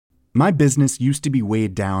My business used to be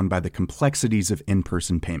weighed down by the complexities of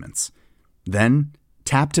in-person payments. Then,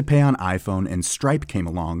 Tap to Pay on iPhone and Stripe came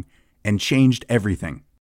along and changed everything.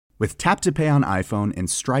 With Tap to Pay on iPhone and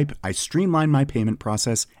Stripe, I streamlined my payment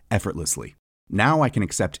process effortlessly. Now I can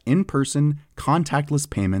accept in-person, contactless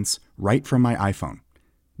payments right from my iPhone.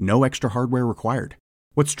 No extra hardware required.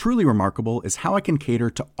 What's truly remarkable is how I can cater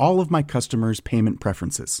to all of my customers' payment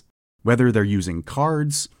preferences. Whether they're using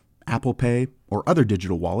cards, Apple Pay, or other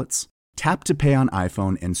digital wallets, Tap to Pay on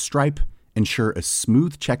iPhone and Stripe ensure a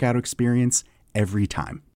smooth checkout experience every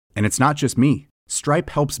time. And it's not just me.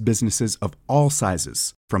 Stripe helps businesses of all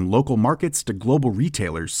sizes, from local markets to global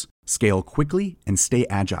retailers, scale quickly and stay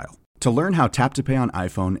agile. To learn how Tap to Pay on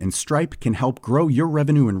iPhone and Stripe can help grow your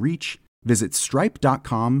revenue and reach, visit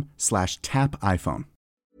stripe.com/tapiphone.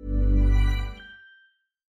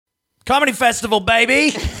 Comedy Festival,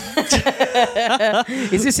 baby!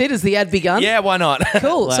 Is this it? Has the ad begun? Yeah, why not?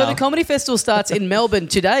 Cool. Wow. So the Comedy Festival starts in Melbourne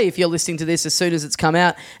today, if you're listening to this as soon as it's come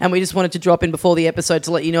out. And we just wanted to drop in before the episode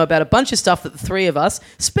to let you know about a bunch of stuff that the three of us,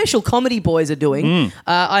 special comedy boys, are doing.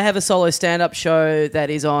 I have a solo stand-up show that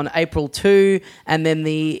is on April 2 and then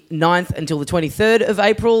the 9th until the 23rd of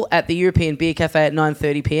April at the European Beer Cafe at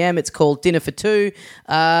 9:30 p.m. It's called Dinner for Two.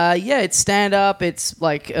 It's stand-up. It's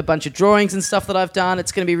like a bunch of drawings and stuff that I've done.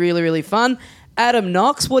 It's going to be really, really fun. Adam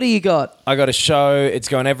Knox, what do you got? I got a show. It's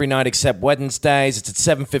going every night except Wednesdays. It's at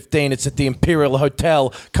 7:15. It's at the Imperial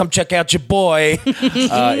Hotel. Come check out your boy.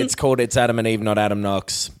 It's called It's Adam and Eve, not Adam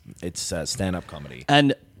Knox. It's stand-up comedy.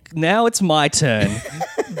 And now it's my turn.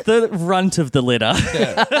 The runt of the litter.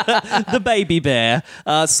 The baby bear.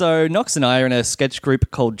 So Knox and I are in a sketch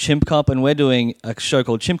group called Chimp Cop, and we're doing a show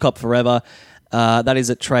called Chimp Cop Forever. That is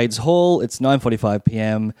at Trades Hall. It's 9:45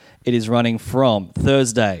 p.m. It is running from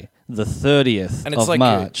Thursday, the 30th And it's of like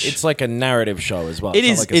March. it's like a narrative show as well. It it's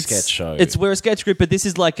is. not like a sketch show. We're a sketch group, but this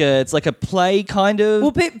is like a play kind of.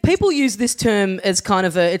 Well, people use this term as kind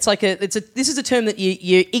of this is a term that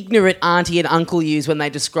your ignorant auntie and uncle use when they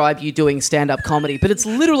describe you doing stand-up comedy. But it's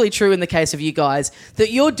literally true in the case of you guys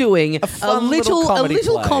that you're doing a fun little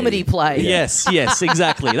comedy play. Yes,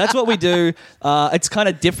 exactly. That's what we do. It's kind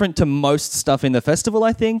of different to most stuff in the festival,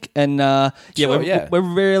 I think. And we're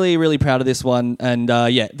really, really proud of this one. And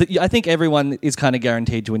I think everyone is kind of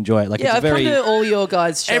guaranteed to enjoy it. Like, I've come to all your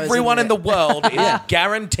guys' shows. Everyone in the world is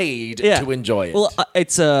guaranteed to enjoy it. Well,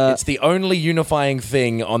 it's the only unifying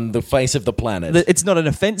thing on the face of the planet. It's not an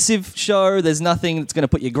offensive show. There's nothing that's going to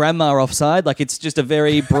put your grandma offside. Like, it's just a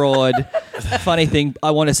very broad, funny thing.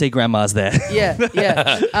 I want to see grandmas there.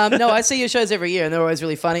 No, I see your shows every year, and they're always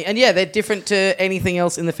really funny. And they're different to anything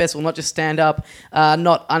else in the festival, not just stand-up,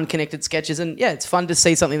 not unconnected sketches. And it's fun to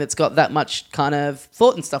see something that's got that much kind of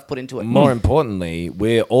thought and stuff put into it. More importantly,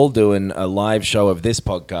 we're all doing a live show of this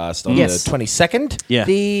podcast on the 22nd. Yeah.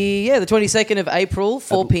 The 22nd of April,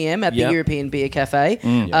 4 p.m. at the European Beer Cafe.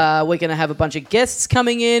 We're going to have a bunch of guests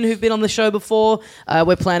coming in who've been on the show before.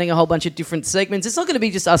 We're planning a whole bunch of different segments. It's not going to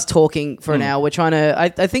be just us talking for an hour. We're trying to...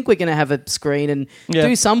 I think we're going to have a screen and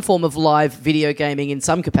do some form of live video gaming in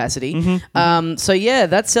some capacity.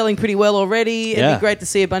 That's selling pretty well already. It'd be great to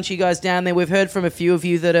see a bunch of you guys down there. We've heard from a few of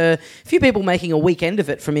you that a few people making a weekend of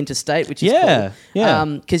it from interstate, which is cool.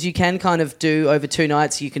 Because you can kind of do over 2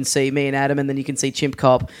 nights. You can see me and Adam, and then you can see Chimp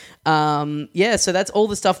Cop. So that's all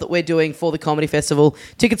the stuff that we're doing for the Comedy Festival.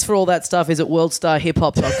 Tickets for all that stuff is at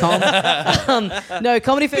worldstarhiphop.com.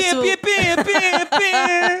 Comedy Festival...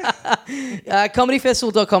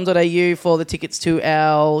 comedyfestival.com.au for the tickets to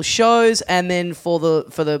our shows, and then for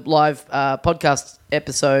the live podcast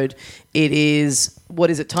episode, it is... What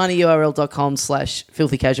is it?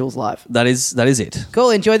 tinyurl.com/filthycasualslive. That is it.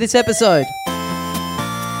 Cool. Enjoy this episode.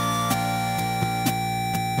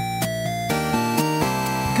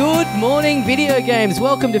 Good morning, video games.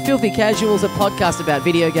 Welcome to Filthy Casuals, a podcast about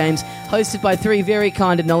video games, hosted by 3 very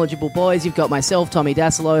kind and knowledgeable boys. You've got myself, Tommy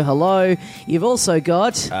Dasilo. Hello. You've also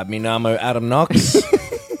got... Minamo Adam Knox.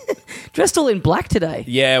 Dressed all in black today.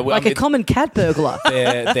 Yeah. Like a common cat burglar.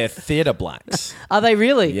 They're theatre blacks. Are they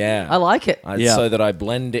really? Yeah. I like it. So that I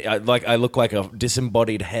blend it. I look like a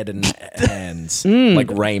disembodied head and hands. Like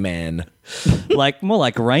Rayman. More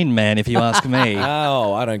like Rain Man, if you ask me.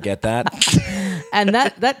 Oh, I don't get that. And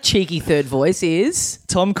that cheeky third voice is...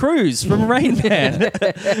 Tom Cruise from Rain Man.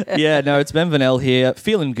 It's Ben Vanel here.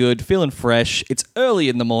 Feeling good, feeling fresh. It's early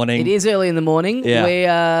in the morning. It is early in the morning.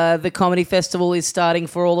 Yeah. The Comedy Festival is starting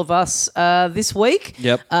for all of us this week.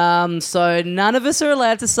 Yep. So none of us are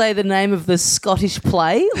allowed to say the name of the Scottish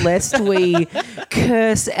play, lest we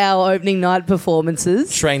curse our opening night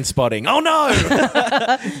performances. Train spotting. Oh, no!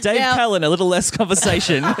 Dave yelling, a little less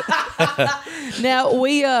conversation. Now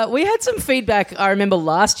we had some feedback. I remember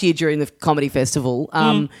last year during the comedy festival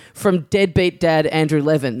from deadbeat dad Andrew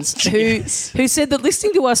Levins, who said that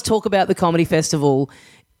listening to us talk about the comedy festival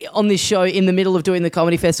on this show in the middle of doing the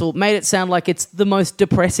comedy festival made it sound like it's the most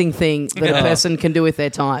depressing thing that a person can do with their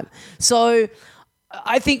time. So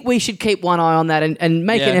I think we should keep one eye on that and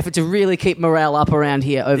make an effort to really keep morale up around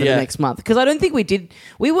here over the next month, because I don't think we did.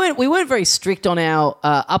 We weren't very strict on our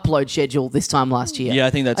upload schedule this time last year. Yeah, I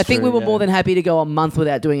think that's I think true, we were more than happy to go a month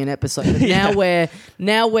without doing an episode. But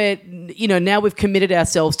now we've committed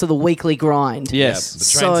ourselves to the weekly grind. Yes.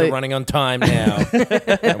 The trains are running on time now,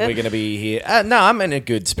 and we're going to be here. No, I'm in a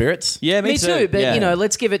good spirits. Yeah, Me too, but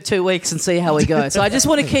let's give it 2 weeks and see how we go. So I just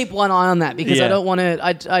want to keep one eye on that, because I don't want to.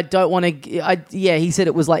 I don't want to. He said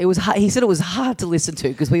it was hard to listen to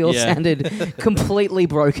because we all sounded completely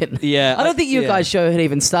broken. Yeah, I don't think your guys' show had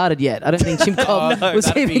even started yet. I don't think Jim Cobb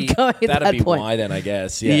was even going at That'd that be point. why then, I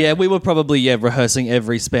guess. Yeah, we were probably rehearsing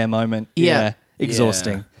every spare moment. Yeah.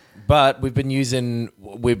 Exhausting. Yeah. But we've been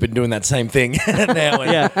doing that same thing now.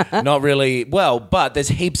 And not really. Well, but there's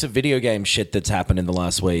heaps of video game shit that's happened in the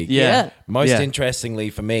last week. Yeah. Most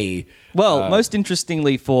interestingly for me. Well, most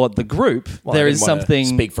interestingly for the group, there is something.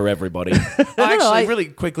 Speak for everybody. Actually, really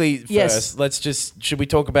quickly first, should we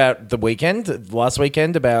talk about the weekend, last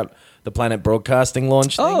weekend, about the Planet Broadcasting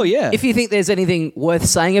launch thing? Oh, yeah. If you think there's anything worth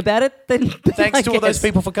saying about it, then Thanks to all those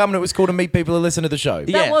people for coming. It was cool to meet people who listen to the show.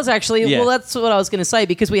 That was actually, well, that's what I was going to say,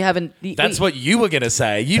 because we haven't... That's what you were going to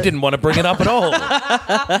say. You didn't want to bring it up at all.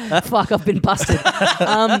 Fuck, I've been busted.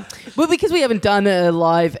 But because we haven't done a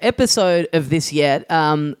live episode of this yet,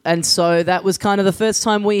 and so that was kind of the first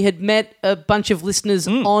time we had met a bunch of listeners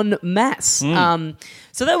en masse.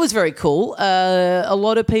 So that was very cool. A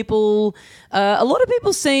lot of people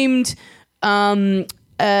seemed a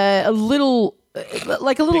little.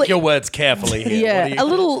 Pick your words carefully here. Yeah, a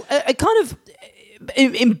little kind of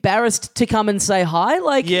embarrassed to come and say hi.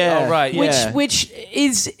 Oh, right. Which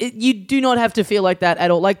is, you do not have to feel like that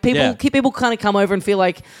at all. Like people kind of come over and feel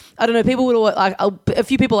like, I don't know, people would a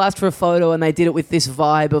few people asked for a photo and they did it with this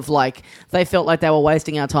vibe of like they felt like they were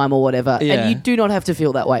wasting our time or whatever. Yeah. And you do not have to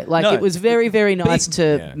feel that way. Like, it was very, very nice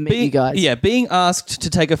to meet you guys. Yeah, being asked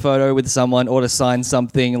to take a photo with someone or to sign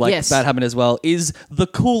something that happened as well is the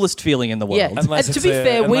coolest feeling in the world. Yeah. Unless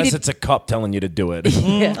it's a cop telling you to do it.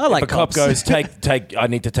 Yeah. I like if a cop goes, I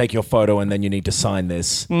need to take your photo and then you need to sign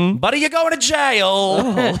this. Buddy, you're going to jail.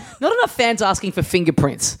 Not enough fans asking for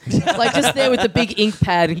fingerprints. Like just there with the big ink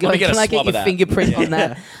pad and going, can I get your fingerprint on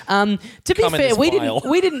that? To be fair, we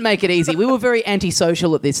didn't make it easy. We were very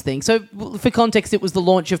antisocial at this thing. So for context, it was the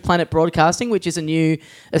launch of Planet Broadcasting, which is a new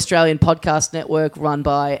Australian podcast network run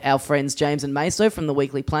by our friends James and Meso from the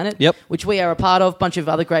Weekly Planet, which we are a part of. A bunch of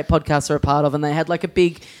other great podcasts are a part of, and they had like a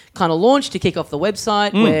big kind of launch to kick off the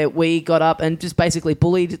website where we got up and just basically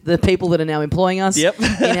bullied the people that are now employing us in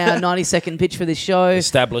our 90-second pitch for this show.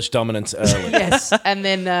 Established dominance early. Yes. And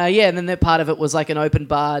then, and then the part of it was like an open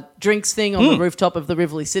bar drinks thing on the rooftop of the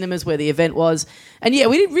Rivoli Cinemas where the event was. And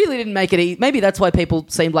we really didn't make it easy. Maybe that's why people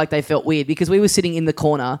seemed like they felt weird, because we were sitting in the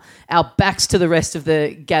corner, our backs to the rest of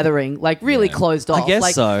the gathering, like really closed off. I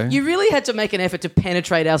guess so. You really had to make an effort to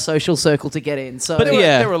penetrate our social circle to get in. So, but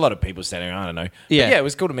there were a lot of people standing around, I don't know. Yeah. But it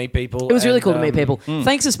was cool to meet people. It was really cool to meet people.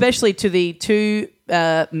 Thanks especially to the two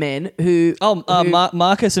men who...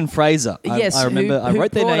 Marcus and Fraser. Yes. I remember. I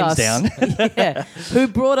wrote their names down. Who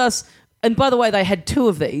brought us... And by the way, they had two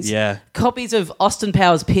of these copies of Austin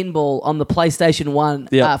Powers Pinball on the PlayStation 1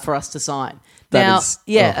 for us to sign.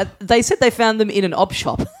 They said they found them in an op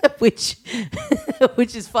shop, which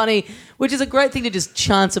is funny, which is a great thing to just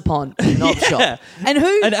chance upon in an op shop. And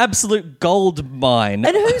an absolute gold mine.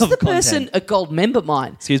 And who's the content. person? A gold member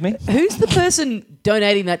mine. Excuse me? Who's the person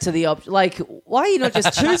donating that to the op? Like, why are you not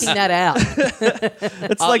just chucking that out?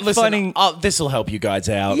 It's like finding. This will help you guys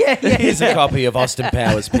out. Yeah. Here's a copy of Austin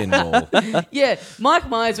Powers Pinball. Yeah, Mike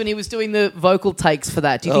Myers, when he was doing the vocal takes for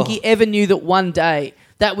that, do you think he ever knew that one day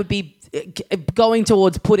that would be going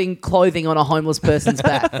towards putting clothing on a homeless person's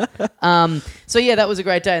back? So that was a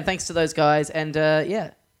great day, and thanks to those guys. And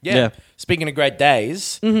Speaking of great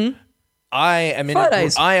days, I am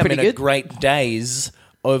in a great days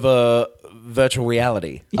over virtual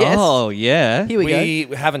reality. Yes. Oh yeah. Here we go.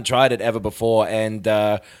 We haven't tried it ever before, and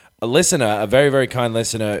a very, very kind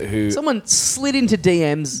listener who... Someone slid into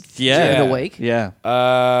DMs Yeah. during the week. Yeah.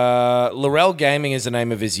 Laurel Gaming is the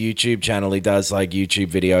name of his YouTube channel. He does like YouTube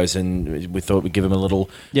videos, and we thought we'd give him a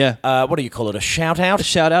little... Yeah. What do you call it? A shout-out? A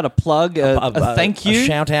shout out, a plug, a thank you. A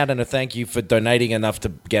shout-out and a thank you for donating enough to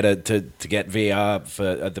get to get VR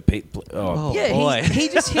for the people. Oh, Yeah, boy. he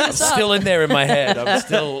just hit us up. still in there in my head. I'm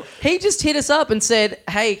still... He just hit us up and said,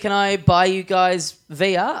 "Hey, can I buy you guys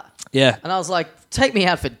VR?" Yeah. And I was like, "Take me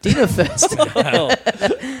out for dinner first."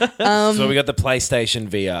 So we got the PlayStation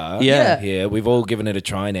VR Yeah. here. We've all given it a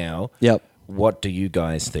try now. Yep. What do you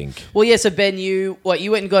guys think? Well, yeah. So Ben, you went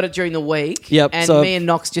and got it during the week. Yep, And so- me and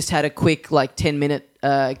Knox just had a quick 10-minute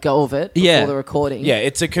go of it before Yeah. the recording. Yeah,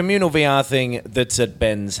 it's a communal VR thing that's at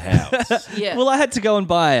Ben's house. Yeah. Well, I had to go and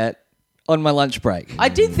buy it on my lunch break. I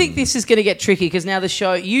did think this is going to get tricky because now the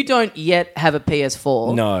show, you don't yet have a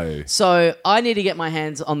PS4. No. So I need to get my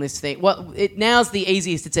hands on this thing. Well, now's the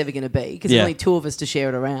easiest it's ever going to be because Yeah. there's only two of us to share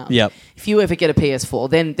it around. Yep. If you ever get a PS4,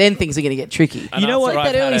 then things are going to get tricky. And You know after what?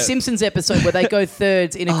 I've That had early it- Simpsons episode where they go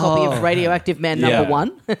thirds in a copy of Radioactive Man Yeah. number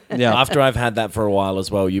 1. Yeah. After I've had that for a while as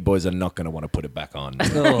well, you boys are not going to want to put it back on.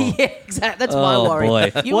 Oh. Yeah, exactly. That's my Oh, worry.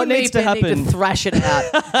 boy. You What and me, needs to Ben, need happen- to thrash it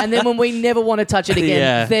out, and then when we never want to touch it again,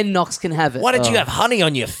 Yeah. then Knox can have it. Why did you have honey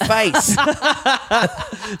on your face?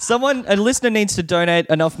 A listener needs to donate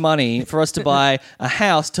enough money for us to buy a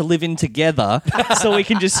house to live in together so we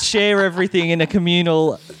can just share everything in a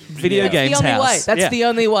communal video That's games the only house. way. That's Yeah. the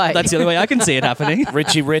only way. That's the only way I can see it happening.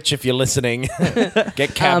 Richie Rich, if you're listening,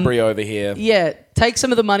 get Cadbury over here. Yeah, take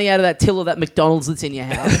some of the money out of that till of that McDonald's that's in your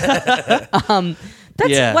house.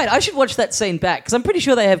 Yeah. Wait, I should watch that scene back because I'm pretty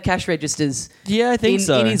sure they have cash registers. Yeah, I think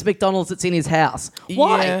so. In his McDonald's that's in his house.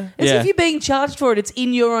 Why? Yeah. As Yeah. if you're being charged for it. It's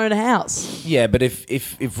in your own house. Yeah, but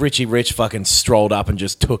if Richie Rich fucking strolled up and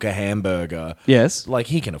just took a hamburger, Yes. like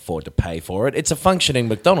he can afford to pay for it. It's a functioning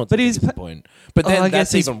McDonald's But at he's this point. But then I guess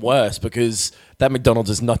that's he's- even worse because that McDonald's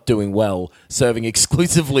is not doing well, serving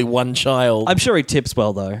exclusively one child. I'm sure he tips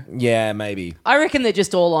well, though. Yeah, maybe. I reckon they're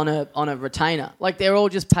just all on a retainer. Like they're all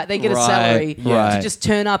just they get a Right, salary right. to just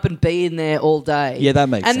turn up and be in there all day. Yeah, that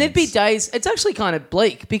makes And there'd be sense. days. It's actually kind of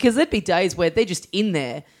bleak because there'd be days where they're just in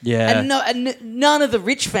there. Yeah. And none of the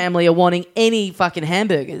rich family are wanting any fucking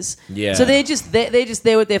hamburgers. Yeah. So they're just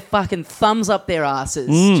there with their fucking thumbs up their asses,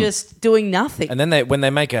 just doing nothing. And then when they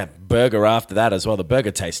make a burger after that as well, the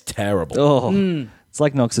burger tastes terrible. Oh, it's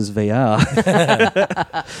like Knox's VR.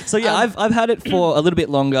 So yeah, I've had it for a little bit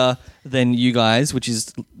longer than you guys, which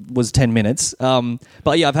was 10 minutes.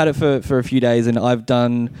 But yeah, I've had it for a few days, and I've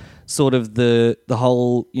done sort of the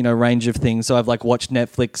whole range of things. So I've watched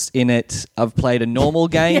Netflix in it. I've played a normal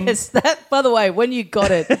game. Yes, that. By the way, when you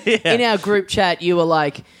got it in our group chat, you were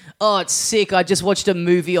like, "Oh, it's sick. I just watched a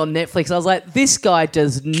movie on Netflix." I was like, "This guy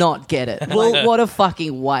does not get it. Well, what a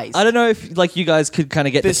fucking waste." I don't know if you guys could kind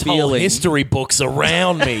of get This the feeling. whole history book's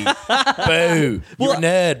around me. Boo. You're a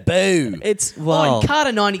nerd. Boo. It's Oh, wow. and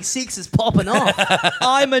Carter 96 is popping off.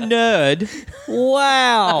 I'm a nerd.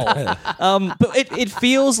 Wow. But it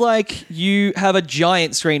feels like you have a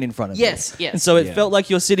giant screen in front of you. Yes, yes. And so it Yeah. felt like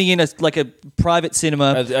you're sitting in a private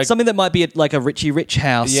cinema, something that might be at a Richie Rich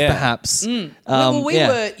house, Yeah. perhaps.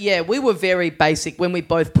 We were very basic when we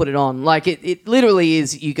both put it on. Like it literally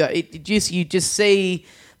is. You just see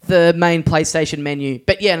the main PlayStation menu,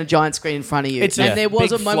 but yeah, and a giant screen in front of you. It's and a there was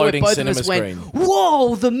big a moment where floating both of us cinema went, screen.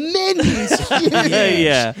 "Whoa, the menu's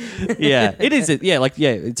huge!" yeah. It is.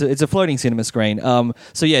 It's a floating cinema screen.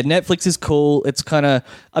 So yeah, Netflix is cool. It's kind of.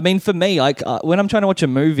 I mean, for me, when I'm trying to watch a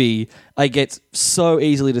movie, I get so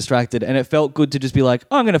easily distracted, and it felt good to just be like,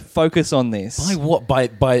 oh, I'm going to focus on this. By what?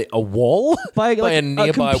 By a wall? By a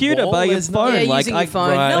nearby computer, wall? by your There's phone. no- Yeah, like using your phone.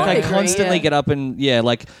 Right. No, I agree, constantly yeah. get up and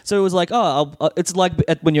so it was like, it's like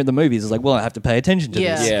when you're at the movies. It's like, well, I have to pay attention to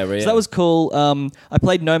Yeah. this. Yeah, So yeah. that was cool. I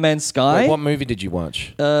played No Man's Sky. Wait, what movie did you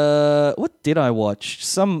watch? What did I watch?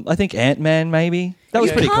 I think Ant-Man maybe. That was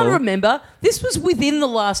You pretty can't cool. remember. This was within the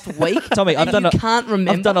last week. Tommy, I've and done you can't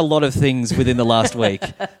remember. I've done a lot of things within the last week,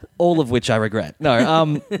 all of which I regret.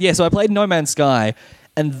 No, so I played No Man's Sky,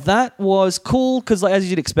 and that was cool because, as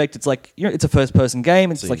you'd expect, it's like it's a first-person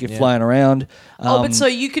game. It's like you're flying around. but so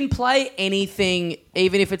you can play anything,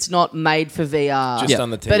 even if it's not made for VR. Just on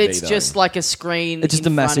the TV, But it's though. just like a screen. It's just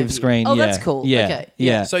in a front massive of you. screen. Oh, yeah. that's cool. Yeah, Okay.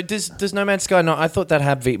 yeah. So does No Man's Sky not? I thought that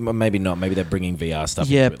had maybe not. Maybe they're bringing VR stuff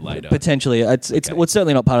Yeah, into it later. potentially. It's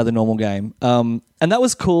certainly not part of the normal game. And that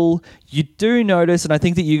was cool. You do notice, and I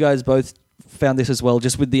think that you guys both found this as well,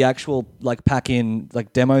 just with the actual pack-in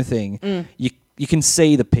demo thing. you can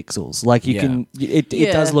see the pixels. Like you Yeah. can, it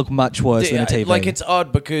does look much worse than a TV. Like it's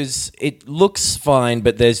odd because it looks fine,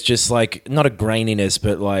 but there's just like not a graininess,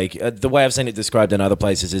 but like the way I've seen it described in other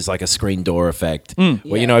places is like a screen door effect,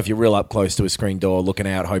 where you know if you're real up close to a screen door, looking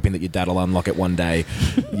out, hoping that your dad will unlock it one day,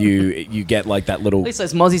 you get like that little At least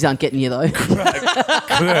those mozzies aren't getting you though. you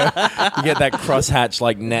get that crosshatch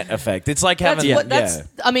like net effect. It's like having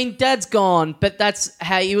I mean, Dad's gone, but that's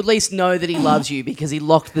how you at least know that he loves you because he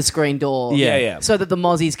locked the screen door. Yeah. So that the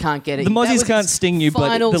mozzies can't get it. the That mozzies was can't his sting you, but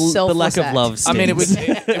final the selfless lack of act. love stings. I mean, it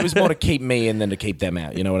was more to keep me in than to keep them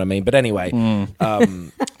out. You know what I mean? But anyway,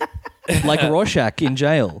 like Rorschach in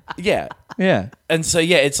jail. yeah. Yeah. And so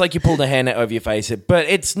it's like you pulled a hairnet over your face, but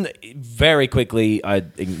it's very quickly I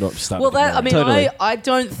started. Well, that I mean, Totally. I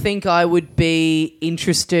don't think I would be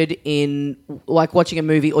interested in like watching a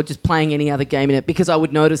movie or just playing any other game in it because I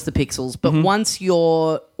would notice the pixels. But once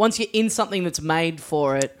you're in something that's made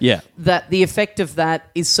for it, Yeah. that the effect of that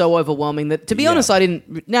is so overwhelming that to be honest, I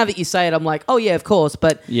didn't. Now that you say it, I'm like, oh yeah, of course.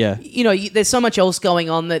 But Yeah. you know, there's so much else going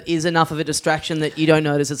on that is enough of a distraction that you don't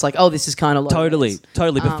notice. It's like, oh, this is kind of Totally.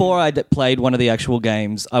 Before I played one of the actual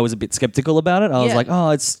games, I was a bit skeptical about it. I was Yeah. like, oh,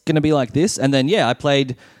 it's going to be like this. And then, I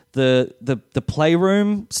played the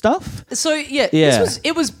playroom stuff. So yeah, Yeah.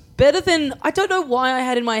 it was better than I don't know why I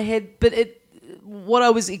had in my head, but what I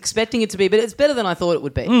was expecting it to be, but it's better than I thought it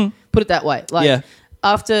would be. Put it that way. Like Yeah.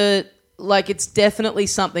 after it's definitely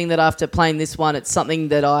something that after playing this one, it's something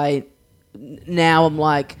that now I'm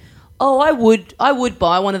like, oh, I would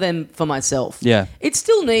buy one of them for myself. Yeah. It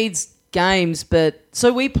still needs games, but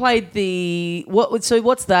so we played what's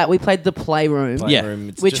that? We played the Playroom. Playroom,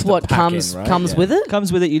 it's Which just a what pack-in, comes right? comes Yeah. with it?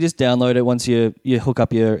 Comes with it. You just download it once you hook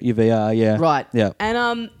up your VR. Yeah. Right. Yeah.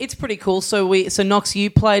 And it's pretty cool. So Knox, you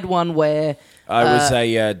played one where I was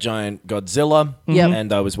a giant Godzilla, Yep.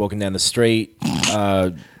 and I was walking down the street.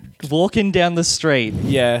 Walking down the street.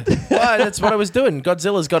 Yeah, well, that's what I was doing.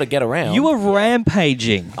 Godzilla's got to get around. You were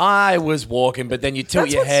rampaging. I was walking, but then you tilt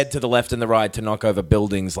That's your what's- head to the left and the right to knock over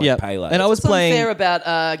buildings like Yeah. Pele. And I was what's playing. unfair about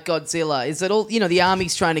Godzilla is that all the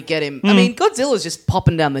army's trying to get him. I mean, Godzilla's just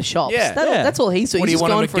popping down the shops. Yeah. That's all he's doing. What do He's you just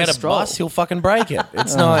want going him to for get a a stroll. bus? He'll fucking break it.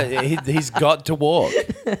 It's not. He's got to walk.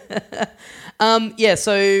 Yeah.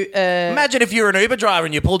 So Imagine if you're an Uber driver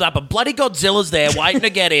and you pulled up and bloody Godzilla's there waiting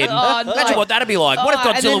to get in. Oh, no. Imagine what that'd be like. What if Oh,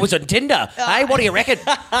 and Godzilla then- was on Tinder? Hey, what do you reckon?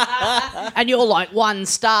 and you're like 1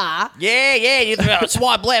 star. Yeah, you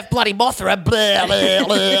swipe left, bloody Mothra. Blah,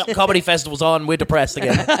 blah, blah. Comedy festival's on. We're depressed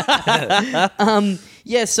again.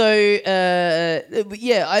 Yeah. So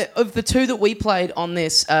of the two that we played on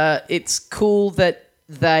this, it's cool that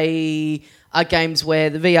they are games where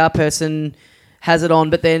the VR person has it on,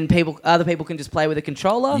 but then other people can just play with a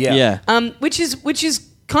controller. Yeah. Yeah. Which is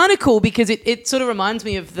kind of cool because it sort of reminds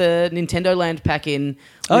me of the Nintendo Land pack-in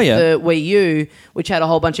with the Wii U, which had a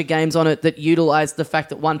whole bunch of games on it that utilized the fact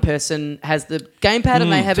that one person has the gamepad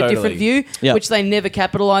and they have a different totally. view, Yeah. which they never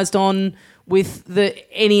capitalized on with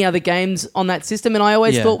any other games on that system. And I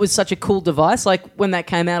always thought was such a cool device. Like when that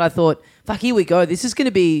came out, I thought, fuck, here we go. This is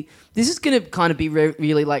going to kind of be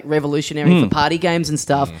really like revolutionary for party games and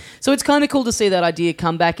stuff. So it's kind of cool to see that idea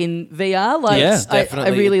come back in VR. Like, Yeah. I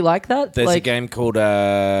Definitely. really like that. There's like, a game called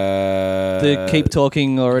the keep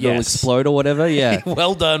talking or it'll yes. explode or whatever. Yeah.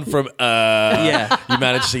 Well done from Yeah. You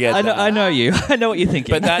managed to get I know. that. I know you. I know what you're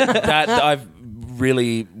thinking. But that I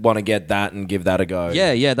really want to get that and give that a go.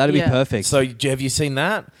 yeah, that'd be Yeah. perfect. So have you seen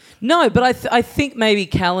that? No, but I think maybe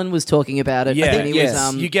Callan was talking about it Yeah. when he Yes.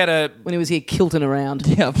 was You get a when he was here kilting around.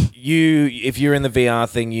 yeah. if you're in the VR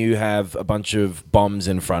thing, you have a bunch of bombs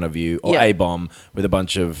in front of you, or Yeah. a bomb with a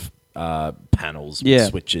bunch of panels, with Yeah.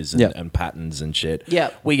 switches and, Yeah. and patterns and shit. Yeah.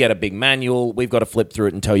 We get a big manual. We've got to flip through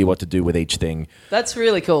it and tell you what to do with each thing. That's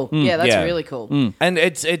really cool. Yeah, that's Yeah. really cool. And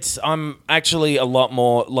it's I'm actually a lot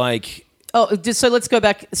more like Oh, so let's go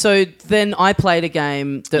back. So then I played a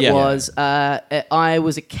game that Yeah. was I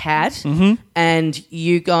was a cat and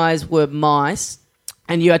you guys were mice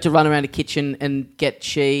and you had to run around a kitchen and get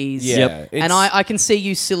cheese. yeah. Yep. It's, And I can see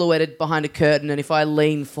you silhouetted behind a curtain, and if I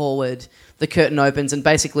lean forward, the curtain opens, and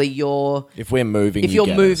basically if we're moving, if you you're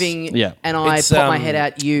get us. moving, Yeah. and I It's, pop my head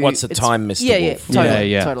out, you. what's the it's- time, Mr. Yeah, Wolf?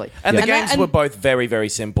 totally, Yeah. totally. And the that- games were both very, very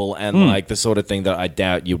simple and like the sort of thing that I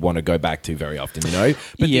doubt you'd want to go back to very often, you know?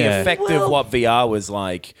 But the Yeah. effect Well- of what VR was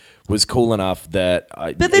like was cool enough that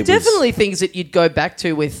But they're definitely things that you'd go back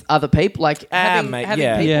to with other people, like having mate, having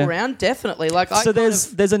yeah. people Yeah. around. Definitely, like I So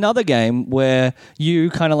there's another game where you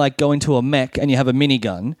kind of like go into a mech and you have a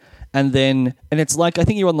minigun, and it's like I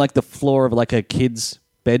think you're on like the floor of like a kid's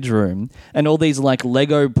bedroom, and all these like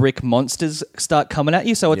Lego brick monsters start coming at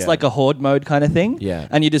you. So it's Yeah. like a horde mode kind of thing. Yeah.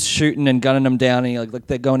 And you're just shooting and gunning them down, and you're like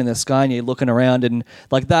they're going in the sky, and you're looking around, and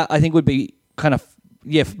like that. I think would be kind of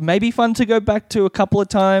maybe fun to go back to a couple of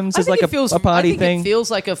times as like a party I think thing. It feels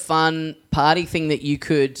like a fun party thing that you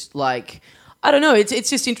could like. I don't know.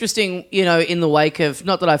 It's just interesting, in the wake of,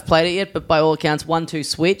 not that I've played it yet, but by all accounts, 1-2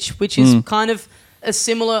 Switch, which is kind of a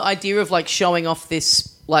similar idea of like showing off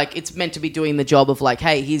this, like it's meant to be doing the job of like,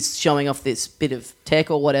 hey, he's showing off this bit of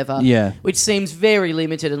tech or whatever. Yeah. Which seems very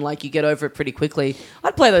limited and like you get over it pretty quickly.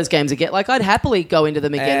 I'd play those games again. Like I'd happily go into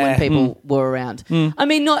them again when people were around. I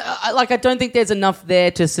mean, I don't think there's enough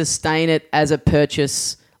there to sustain it as a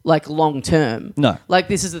purchase like long term. No. Like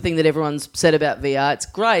this is the thing that everyone's said about VR. It's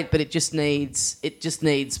great, but it just needs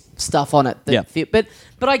stuff on it. Yeah. But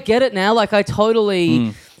I get it now. Like I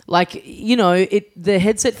totally like the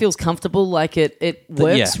headset feels comfortable. Like it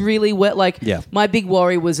works really well. Like my big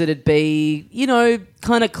worry was that it'd be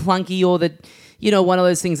kind of clunky or that. One of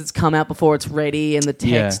those things that's come out before it's ready and the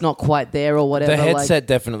tech's not quite there or whatever. The headset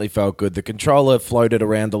definitely felt good. The controller floated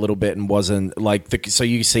around a little bit and wasn't like so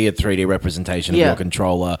you see a 3D representation of your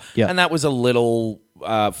controller, and that was a little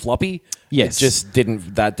floppy. Yes, it just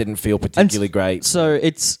didn't feel particularly great. So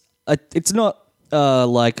it's not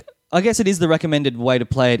like. I guess it is the recommended way to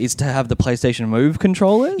play it is to have the PlayStation Move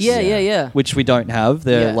controllers. Yeah. Which we don't have.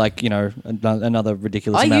 They're like, another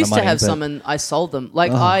ridiculous amount of money. I used to have some and I sold them.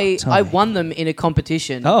 Like I won them in a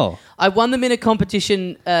competition. Oh. I won them in a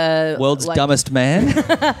competition. World's dumbest man.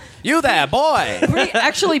 You there, boy?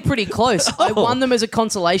 Actually pretty close. I won them as a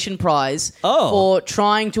consolation prize for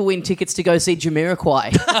trying to win tickets to go see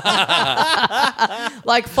Jamiroquai.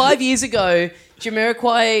 Like 5 years ago,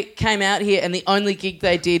 Jamiroquai came out here and the only gig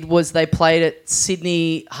they did was they played at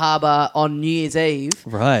Sydney Harbour on New Year's Eve.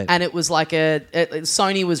 Right. And it was like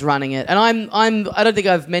Sony was running it. And I don't think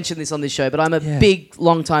I've mentioned this on this show, but I'm a big,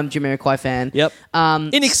 long-time Jamiroquai fan. Yep.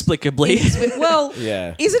 Inexplicably. Well,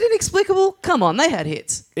 Yeah. Is it inexplicable? Come on, they had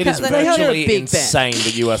hits. It is They had a virtually big insane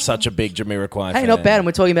that you are such a big Jamiroquai fan. Hey, not bad. And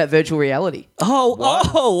we're talking about virtual reality. Oh,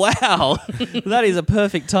 wow. That is a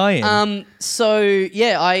perfect tie-in. So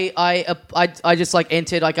yeah, I just like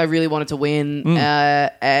entered. Like I really wanted to win,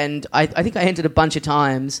 and I think I entered a bunch of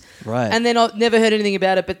times. Right. And then I never heard anything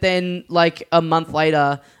about it. But then like a month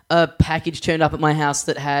later, a package turned up at my house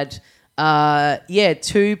that had 2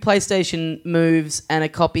 PlayStation Moves and a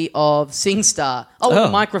copy of SingStar. With a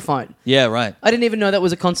microphone. Yeah, right. I didn't even know that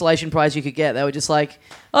was a consolation prize you could get. They were just like,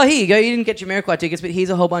 oh, here you go. You didn't get Jamiroquai tickets, but here's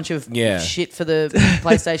a whole bunch of shit for the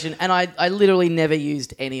PlayStation. And I literally never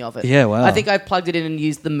used any of it. Yeah, wow. I think I plugged it in and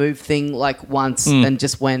used the Move thing like once and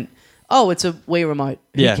just went, oh, it's a Wii remote.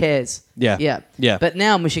 Who cares? Yeah. But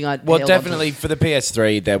now I'm wishing I'd Well, held on to definitely it. for the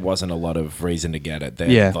PS3, there wasn't a lot of reason to get it.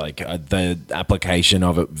 Like the application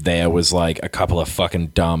of it there was like a couple of fucking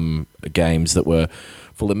dumb games that were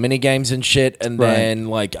full of mini games and shit, and then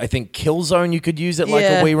like I think Killzone you could use it like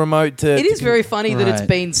a Wii remote to. It is very funny that it's Right.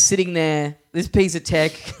 been sitting there. This piece of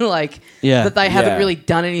tech, like Yeah. that they haven't Yeah. really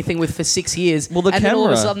done anything with for 6 years. Well, the and then all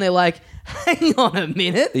of a camera- sudden they're like, hang on a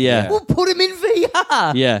minute. Yeah. We'll put him in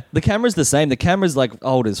VR. Yeah, the camera's the same. The camera's like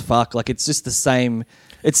old as fuck. Like it's just the same.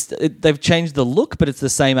 They've changed the look, but it's the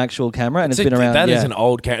same actual camera, and it's been around. That is an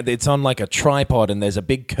old camera. It's on like a tripod, and there's a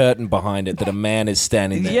big curtain behind it that a man is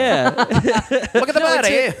standing there. Yeah, Look at the bird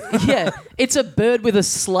here. Yeah, it's a bird with a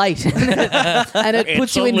slate, and it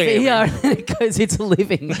puts you in living. VR, and then it goes, "It's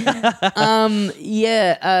living."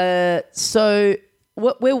 So,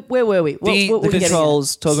 where were we? What The were we getting at?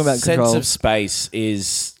 controls. Talking about sense controls. of space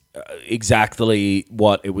is exactly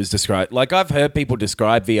what it was described. Like I've heard people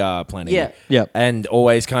describe VR plenty. Yeah. Yep. And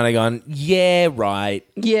always kind of gone, yeah, right.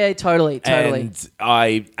 Yeah, totally. And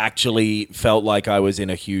I actually felt like I was in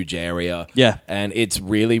a huge area. Yeah. And it's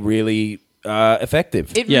really, really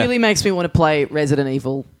effective. It Yeah. really makes me want to play Resident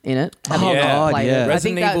Evil in it. Having yeah. not played yeah. it. I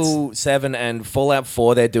think Resident that's- Evil 7 and Fallout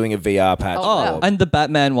 4, they're doing a VR patch. wow. and the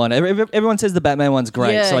Batman one. Everyone says the Batman one's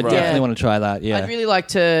great, Yeah, so I right. definitely want to try that. Yeah, I'd really like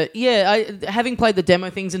to. Yeah, having played the demo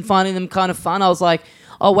things and finding them kind of fun, I was like,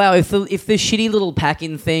 oh wow, if the shitty little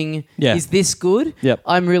pack-in thing Yeah. is this good, Yep.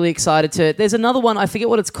 I'm really excited to. There's another one, I forget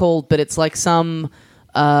what it's called, but it's like some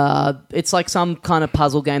kind of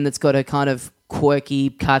puzzle game that's got a kind of quirky,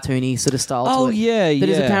 cartoony sort of style Oh, to it. yeah, that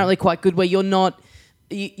is yeah. apparently quite good. Where you're not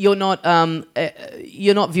viewing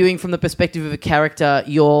from the perspective of a character.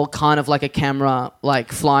 You're kind of like a camera,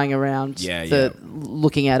 like flying around,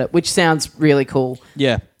 looking at it, which sounds really cool.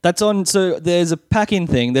 Yeah, that's on. So there's a pack-in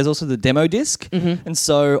thing. There's also the demo disc, and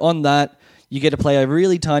so on that you get to play a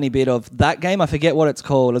really tiny bit of that game. I forget what it's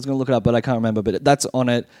called. I was going to look it up, but I can't remember. But that's on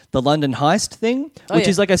it. The London Heist thing, which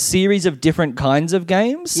is like a series of different kinds of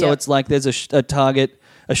games. So it's like there's a target,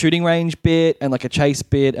 a shooting range bit, and like a chase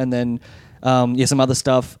bit, and then some other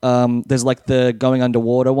stuff. There's like the going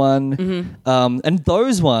underwater one, and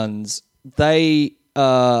those ones their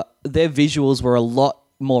visuals were a lot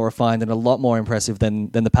more refined and a lot more impressive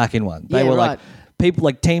than the pack-in one. They were like people,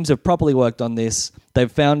 like teams have properly worked on this. They've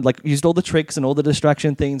found used all the tricks and all the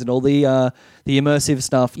distraction things and all the immersive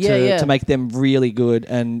stuff to make them really good.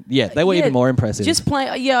 And they were even more impressive. Just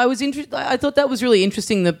play. Yeah, I was interested. I thought that was really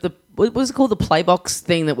interesting. The what was it called? The Playbox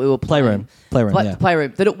thing that we were playing.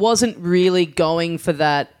 Playroom. That it wasn't really going for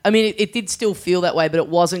that. I mean, it did still feel that way, but it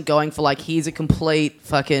wasn't going for like, here's a complete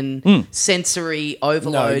fucking sensory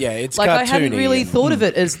overload. No, it's like, I hadn't cartoony really and- thought of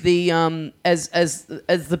it as the as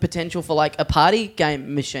the potential for like a party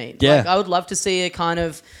game machine. Yeah. Like, I would love to see a kind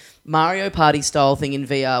of Mario Party style thing in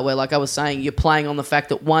VR where, like I was saying, you're playing on the fact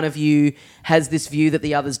that one of you has this view that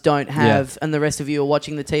the others don't have and the rest of you are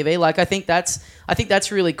watching the TV. Like, I think that's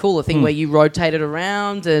really cool. A thing where you rotate it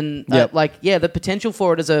around and the potential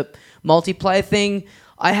for it as a multiplayer thing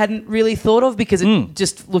I hadn't really thought of because it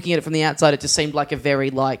just looking at it from the outside, it just seemed like a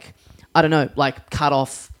very cut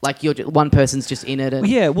off. Like, one person's just in it, and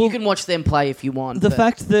you can watch them play if you want. The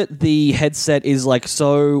fact that the headset is like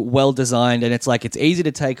so well designed, and it's like it's easy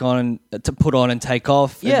to take on, to put on and take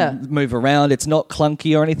off, and move around. It's not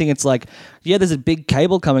clunky or anything. It's like, there's a big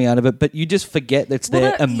cable coming out of it, but you just forget that it's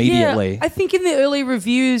there immediately. Yeah, I think in the early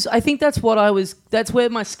reviews, I think that's where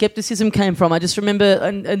my skepticism came from. I just remember,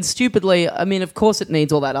 and stupidly, I mean, of course it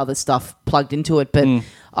needs all that other stuff plugged into it, but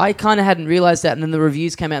I kind of hadn't realized that. And then the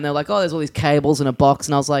reviews came out and they're like, oh, there's all these cables in a box.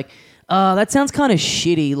 And I was like, oh, that sounds kind of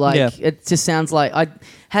shitty. Like, it just sounds like I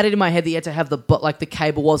had it in my head that you had to have the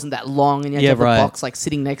cable wasn't that long and you had to have the box like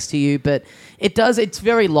sitting next to you. But it's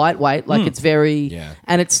very lightweight. Like, it's very,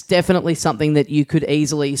 and it's definitely something that you could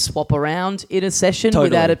easily swap around in a session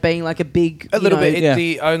without it being like a big, little bit.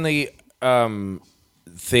 The only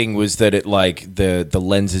thing was that it the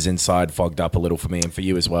lenses inside fogged up a little for me and for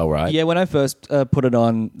you as well, right? Yeah, when I first put it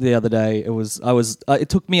on the other day, it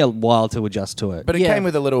took me a while to adjust to it. But it came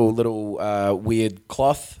with a little weird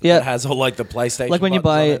cloth that has all like the PlayStation. Like when you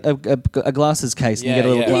buy a glasses case and you get a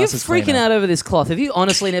little You're glasses freaking cleaner. out over this cloth. Have you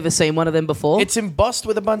honestly never seen one of them before? It's embossed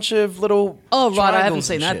with a bunch of little. Oh right, I haven't triangles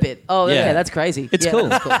seen and that shit. bit. Oh yeah, that's crazy. It's cool.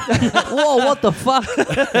 That's cool. Whoa, what the fuck?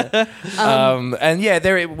 And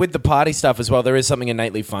there with the party stuff as well, there is something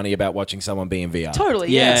innately funny about watching someone be in VR. Totally,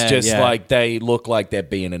 yeah. It's just like they look like they're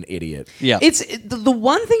being an idiot. Yeah. The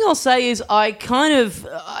one thing I'll say is I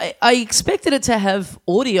expected it to have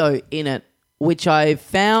audio in it, which I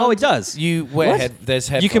found. Oh, it does. You wear there's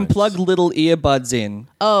headphones. You can plug little earbuds in.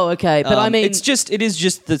 Oh, okay. But I mean, it is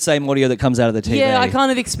just the same audio that comes out of the TV. Yeah, I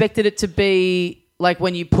kind of expected it to be like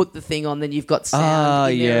when you put the thing on, then you've got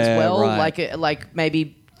sound in there as well, right. like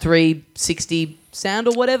maybe 360 sound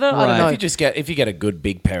or whatever. I don't know. If you get a good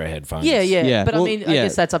big pair of headphones. Yeah. But Well, I mean, I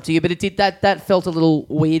guess that's up to you. But it did that felt a little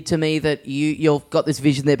weird to me that you've got this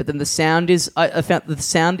vision there, but then the sound is. I found the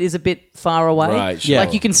sound is a bit far away. Right. Sure.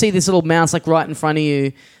 Like you can see this little mouse like right in front of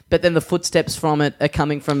you, but then the footsteps from it are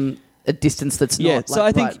coming from a distance that's not. Yeah, so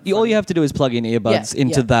I think all you have to do is plug in earbuds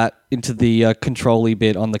into the control-y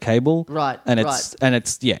bit on the cable. Right, And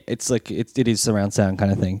it's like it is surround sound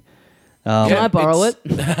kind of thing. Can I borrow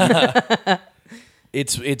it?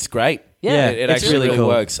 It's great. Yeah, it it's actually really really cool.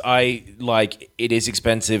 works. It is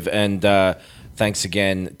expensive, and thanks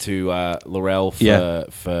again to Laurel for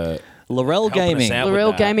Laurel helping us Gaming. out with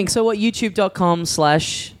Laurel that. Gaming. So what? YouTube.com/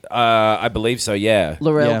 I believe so. Yeah.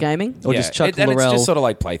 Laurel Yeah. Gaming. Or just chuck and Laurel. it's just sort of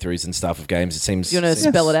like playthroughs and stuff of games. It seems. You want to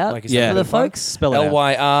spell it out like it's for the having fun. folks? Spell it out.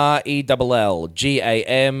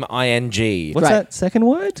 LYRELLGAMING. What's Right. that second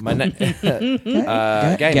word? My name.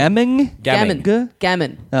 Gamming? Gammon.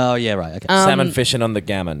 Gammon. Oh, yeah, right. Okay. Salmon fishing on the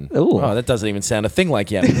gammon. Ooh. Oh, that doesn't even sound a thing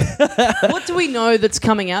like Yemen. What do we know that's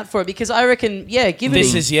coming out for it? Because I reckon, give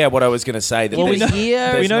This it is what I was going to say. That Well, we there's, know-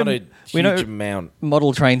 Yeah. there's we know- not a we know- huge amount.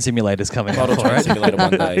 Model Train Simulator's coming Model out. Train Simulator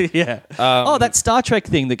one day. Yeah. That Star Trek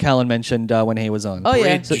thing that Callan mentioned when he was on. Oh,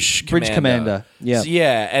 yeah. Bridge Commander. Yeah. So,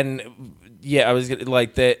 and I was gonna,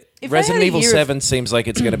 like the If Resident they had a Evil year of- 7 seems like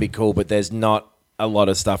it's going to be cool, but there's not a lot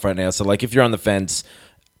of stuff right now. So like if you're on the fence,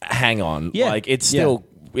 hang on. Yeah. Like it's still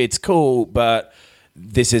it's cool, but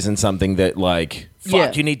this isn't something that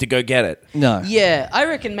you need to go get it. No. Yeah, I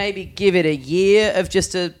reckon maybe give it a year of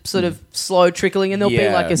just a sort of slow trickling, and there'll be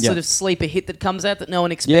Yeah. like a sort Yeah. of sleeper hit that comes out that no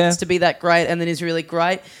one expects Yeah. to be that great, and then is really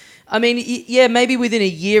great. I mean, yeah, maybe within a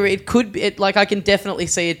year it could be. Like, I can definitely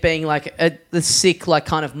see it being like the sick, like,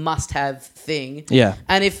 kind of must-have thing. Yeah.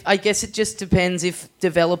 And I guess it just depends if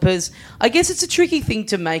developers. I guess it's a tricky thing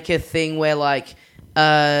to make a thing where like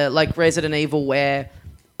Resident Evil, where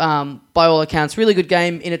by all accounts, really good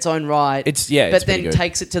game in its own right. It's but pretty then good.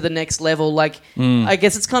 takes it to the next level. Like, I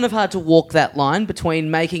guess it's kind of hard to walk that line between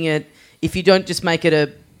making it, if you don't just make it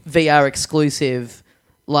a VR exclusive,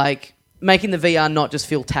 like making the VR not just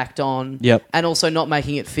feel tacked on, and also not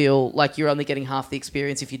making it feel like you're only getting half the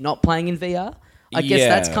experience if you're not playing in VR. I guess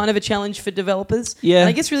that's kind of a challenge for developers. Yeah. And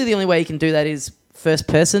I guess really the only way you can do that is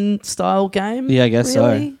first-person style game. Yeah, I guess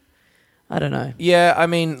really? so. I don't know. Yeah, I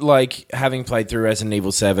mean, like, having played through Resident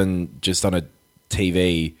Evil 7 just on a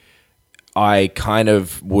TV, I kind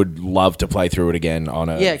of would love to play through it again on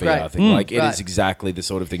a VR great. thing. Like, it Right. is exactly the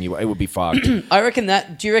sort of thing it would be fucked. I reckon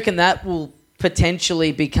that. Do you reckon that will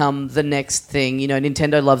potentially become the next thing? You know,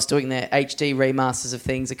 Nintendo loves doing their HD remasters of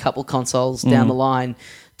things. A couple consoles down the line,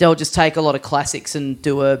 they'll just take a lot of classics and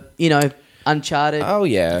do a, Uncharted. Oh,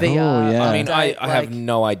 yeah. VR. Oh, yeah. I mean, I update, have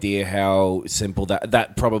no idea how simple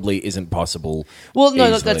that probably isn't possible. Well, no,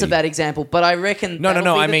 that's a easily. bad example, but I reckon. No.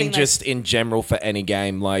 that'll be I the mean, thing just in general for any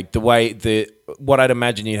game, like what I'd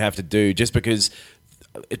imagine you'd have to do, just because,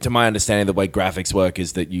 to my understanding, the way graphics work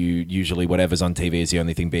is that you usually whatever's on TV is the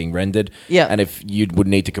only thing being rendered. Yeah. And if you would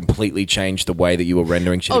need to completely change the way that you were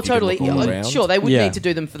rendering shit, Oh, if you could totally. look all Yeah, around. sure, they would Yeah. need to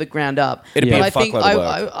do them for the ground up. It'd be but a I think fuckload of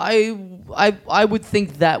work. I would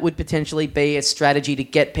think that would potentially be a strategy to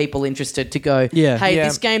get people interested to go, Yeah. hey, Yeah.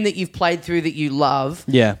 this game that you've played through that you love,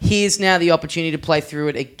 Yeah. here's now the opportunity to play through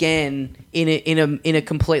it again in a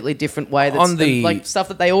completely different way. That's On the- like stuff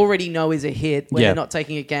that they already know is a hit, where Yeah. they're not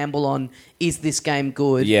taking a gamble on, is this game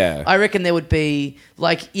good? Yeah. I reckon there would be,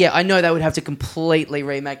 like, I know they would have to completely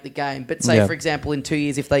remake the game, but say, Yeah. for example, in 2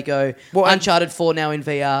 years, if they go Well, and- Uncharted 4 now in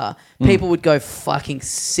VR, people would go fucking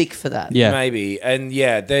sick for that. Yeah. Maybe. And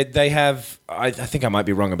yeah, they have, I think I might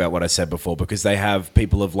be wrong about what I said before, because they have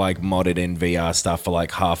people have like modded in VR stuff for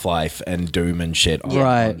like Half-Life and Doom and shit. on-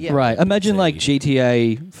 Right, Yeah. right. Imagine See. like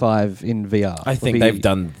GTA 5 in VR. I think Would be- they've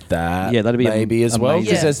done that. Yeah, that'd be maybe as well, amazing.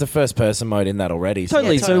 because Yeah. there's the first person mode in that already. so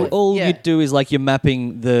Totally. Yeah, So totally. all Yeah. you do is like you're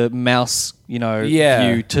mapping the mouse,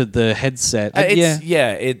 Yeah. view to the headset.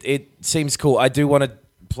 It seems cool. I do want to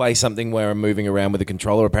play something where I'm moving around with a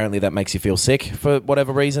controller. Apparently, that makes you feel sick for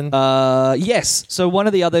whatever reason. Yes. So one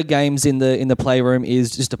of the other games in the playroom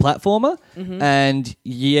is just a platformer, and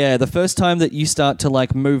the first time that you start to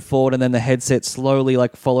like move forward, and then the headset slowly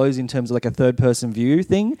like follows in terms of like a third person view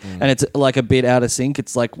thing, and it's like a bit out of sync.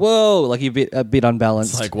 It's like whoa, like a bit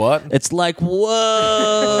unbalanced. It's like, what? It's like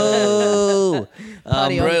whoa.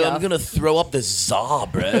 Party on, Garth. gonna throw up the Tsar,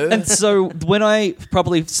 bro. And so when I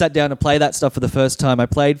probably sat down to play that stuff for the first time, I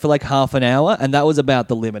played for like half an hour, and that was about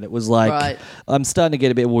the limit. It was like, Right. I'm starting to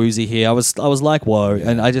get a bit woozy here. I was like, whoa,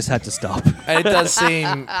 and I just had to stop. And it does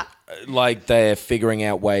seem like they're figuring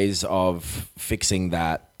out ways of fixing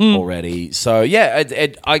that already. So yeah,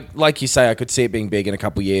 I like you say, I could see it being big in a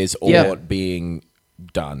couple of years, or Yeah. being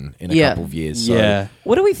done in a Yeah. couple of years. So. Yeah.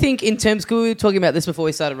 What do we think in terms, because we were talking about this before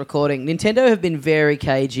we started recording, Nintendo have been very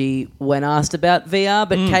cagey when asked about VR,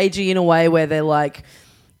 but cagey in a way where they're like,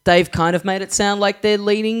 they've kind of made it sound like they're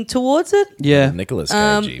leaning towards it. Yeah. Nicolas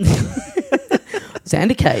Cage.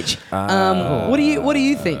 Xander Cage. What do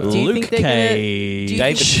you think? Do you Luke think they're gonna, Cage. do you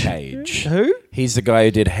David think- Cage. Who? He's the guy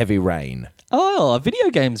who did Heavy Rain. Oh, a video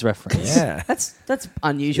games reference. Yeah. That's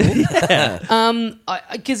unusual.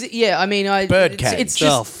 Because I mean, Birdcage. It's Oh,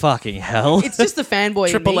 just fucking hell. it's just the fanboy.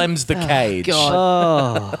 in Triple me. M's the Cage.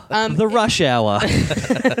 God, The rush hour.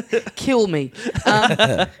 kill me.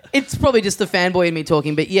 It's probably just the fanboy in me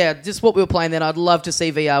talking, but yeah, just what we were playing then. I'd love to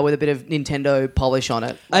see VR with a bit of Nintendo polish on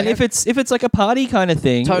it. And if it's like a party kind of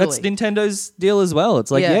thing, Totally. that's Nintendo's deal as well.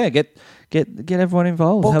 It's like, Yeah. get everyone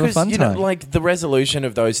involved, have a 'cause, fun time. like the resolution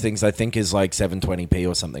of those things, I think is like 720p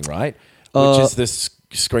or something, right? Which is the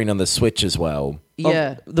screen on the Switch as well.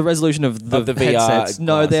 yeah, The resolution of the VR headsets.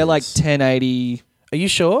 No, they're like glasses. 1080. Are you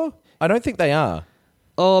sure? I don't think they are.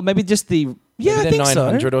 Oh, maybe just the. Yeah, Maybe I they're think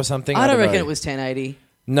 900 so. or something. I don't reckon know. it was 1080.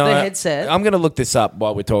 No, the headset. I'm going to look this up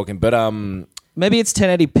while we're talking, but Maybe it's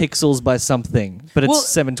 1080 pixels by something, but it's Well,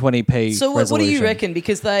 720p. So what do you resolution. reckon?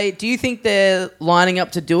 Because do you think they're lining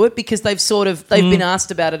up to do it? Because they've been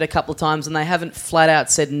asked about it a couple of times and they haven't flat out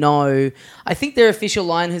said no. I think their official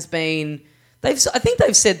line has been. I think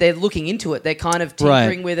they've said they're looking into it. They're kind of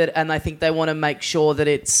tinkering with it, and I think they want to make sure that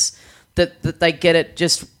it's that they get it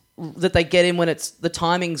that they get in when it's the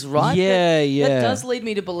timing's right. Yeah, That does lead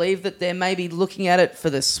me to believe that they're maybe looking at it for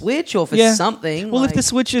the Switch or for something. Well, if the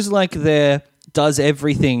Switch is like their does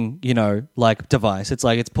everything, like device. It's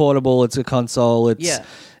like it's portable, it's a console,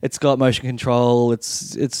 it's got motion control,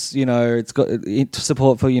 it's got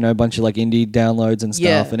support for a bunch of like indie downloads and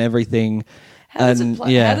stuff and everything. How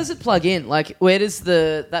does it plug in? Like, where does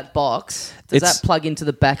that box that plug into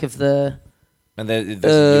the back of the? And there's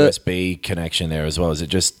a USB connection there as well. Is it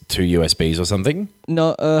just 2 USBs or something?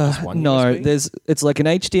 No, no. USB? It's like an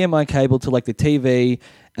HDMI cable to like the TV,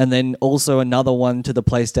 and then also another one to the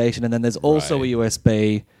PlayStation, and then there's also a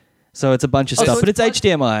USB. So it's a bunch of stuff, but it's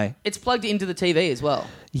HDMI. It's plugged into the TV as well.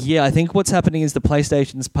 Yeah, I think what's happening is the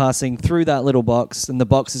PlayStation's passing through that little box, and the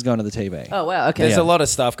box is going to the TV. Oh wow! Okay. There's a lot of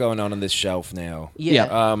stuff going on this shelf now.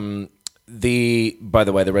 Yeah. By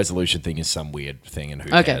the way, the resolution thing is some weird thing, and who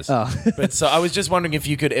cares? Oh. But so I was just wondering if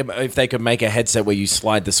they could make a headset where you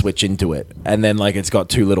slide the Switch into it, and then like it's got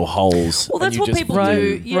 2 little holes. Well, that's what people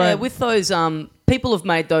do. Yeah, right. with those people have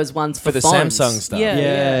made those ones for the phones. Samsung stuff.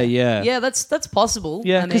 Yeah. Yeah, that's possible.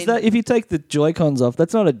 Yeah, because if you take the Joy-Cons off,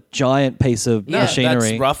 that's not a giant piece of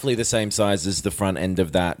machinery. That's roughly the same size as the front end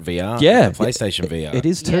of that VR. Yeah, the PlayStation VR. It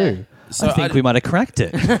is too. Yeah. So I think we might have cracked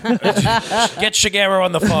it. Get Shigeru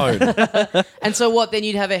on the phone. And so what? Then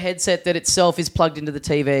you'd have a headset that itself is plugged into the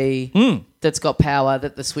TV that's got power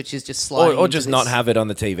that the Switch is just sliding. Or just not have it on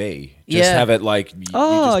the TV. Just Yeah. have it like you just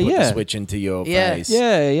put the Switch into your face.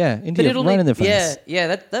 Yeah. Right in the face.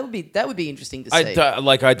 Yeah. That would be interesting to see.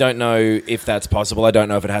 I don't know if that's possible. I don't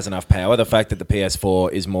know if it has enough power. The fact that the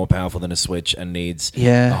PS4 is more powerful than a Switch and needs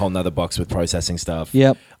a whole nother box with processing stuff.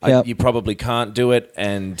 Yep. You probably can't do it.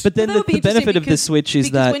 But then That would be the benefit of the interesting Switch is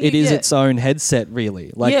because that when it you- is its own headset,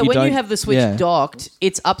 really. Like when don't- you have the Switch docked,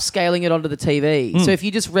 it's upscaling it onto the TV. So if you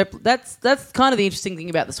just that's kind of the interesting thing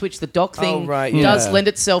about the Switch. The dock thing does lend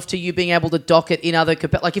itself to you being able to dock it in other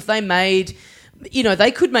like if they made,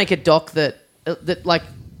 they could make a dock that like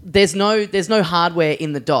there's no hardware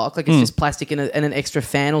in the dock, like it's just plastic and an extra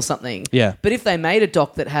fan or something. Yeah. But if they made a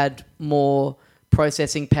dock that had more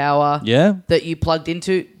processing power that you plugged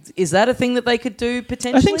into, is that a thing that they could do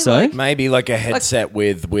potentially? I think so. Like, Maybe like a headset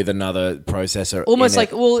with another processor. almost in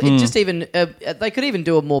like it. it just even they could even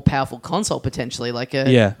do a more powerful console potentially, like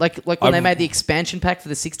like when they made the expansion pack for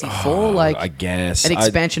the 64, like I guess an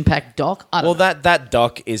expansion pack dock. I don't know. that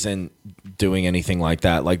dock isn't doing anything like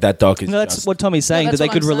that. Like that dock is. No, that's just, what Tommy's saying, No, that that's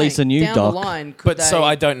they could what I'm release a saying. new Down dock. The line, could But they, so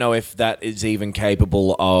I don't know if that is even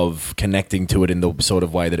capable of connecting to it in the sort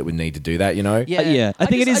of way that it would need to do that. Yeah, I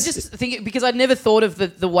think it is- I just think because I'd never thought of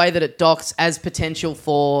the way that it docks as potential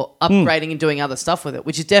for upgrading and doing other stuff with it,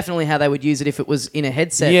 which is definitely how they would use it if it was in a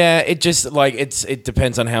headset. Yeah, it just like it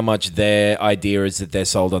depends on how much their idea is that they're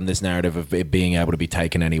sold on this narrative of it being able to be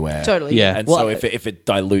taken anywhere. Totally. Yeah. And Well, so if it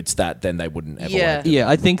dilutes that, then they wouldn't ever. Yeah. want to do Yeah,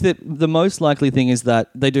 I think that the most likely thing is that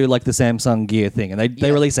they do like the Samsung Gear thing, and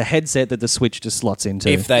they release a headset that the Switch just slots into.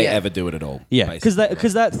 if they Yeah. ever do it at all. Yeah, because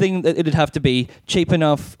that thing, it'd have to be cheap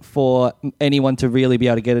enough for anyone to really be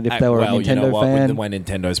able to get it if they were a Nintendo fan. With the way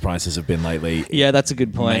Nintendo's prices have been lately. Yeah, that's a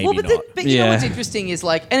good point. Maybe Well, but, not. but you know Yeah. what's interesting is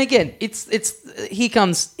like, and again, it's here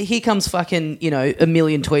comes fucking a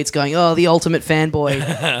million tweets going, oh, the ultimate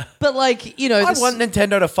fanboy, but like I want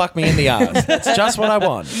Nintendo to fuck me in the ass. That's just what I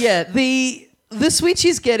want. yeah the Switch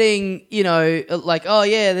is getting like, oh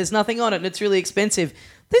yeah, there's nothing on it and it's really expensive.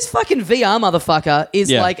 This fucking VR motherfucker is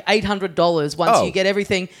like $800 once Oh. you get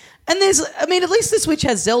everything, and at least the Switch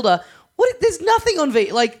has Zelda. There's nothing on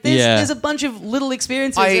V. Like there's a bunch of little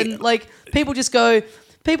experiences, and like people just go,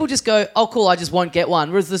 oh cool, I just won't get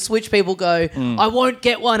one. Whereas the Switch people go, I won't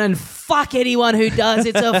get one, and fuck anyone who does.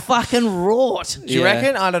 It's a fucking rort. Do you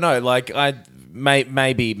reckon? I don't know. Like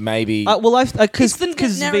maybe. Well, It's because the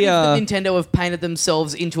narrative VR. that Nintendo have painted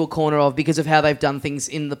themselves into a corner of because of how they've done things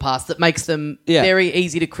in the past that makes them Yeah. very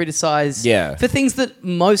easy to criticize Yeah. for things that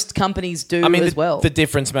most companies do as well. The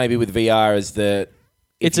difference maybe with VR is that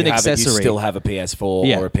if It's an you have it, you accessory. still have a PS4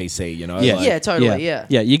 Yeah. or a PC. Yeah. Like- yeah, totally, yeah.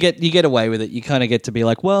 Yeah, you get away with it. You kind of get to be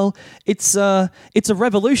like, well, it's a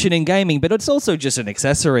revolution in gaming, but it's also just an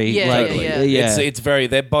accessory. Yeah, like, yeah. It's very.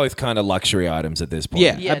 They're both kind of luxury items at this point.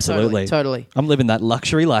 Yeah, Yeah, absolutely. totally. I'm living that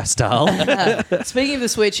luxury lifestyle. Speaking of the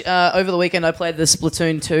Switch, over the weekend I played the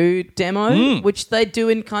Splatoon 2 demo, which they do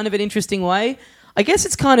in kind of an interesting way. I guess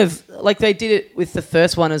it's kind of like they did it with the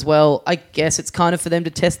first one as well. I guess it's kind of for them to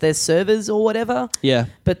test their servers or whatever. Yeah.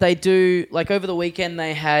 But they do, like over the weekend,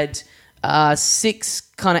 they had 6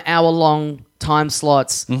 kind of hour-long time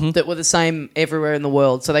slots that were the same everywhere in the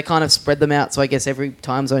world. So they kind of spread them out. So I guess every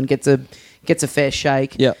time zone gets a fair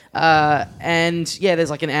shake. Yeah. And yeah,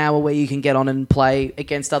 there's like an hour where you can get on and play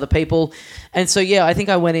against other people. And so yeah, I think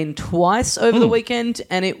I went in twice over the weekend,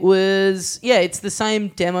 and it was it's the same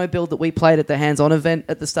demo build that we played at the hands-on event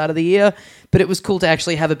at the start of the year, but it was cool to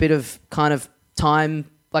actually have a bit of kind of time,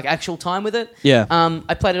 like actual time with it. Yeah.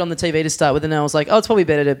 I played it on the TV to start with, and I was like, oh, it's probably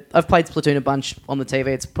better to. I've played Splatoon a bunch on the TV.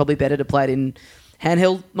 It's probably better to play it in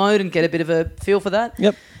handheld mode and get a bit of a feel for that.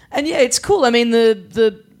 Yep. And yeah, it's cool. I mean,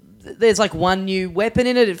 there's like one new weapon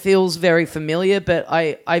in it. It feels very familiar, but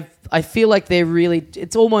I feel like they're really.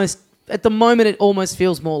 It's almost at the moment. It almost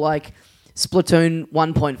feels more like Splatoon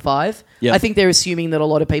 1.5. Yeah. I think they're assuming that a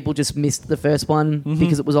lot of people just missed the first one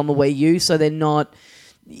because it was on the Wii U, so they're not,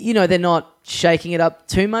 they're not shaking it up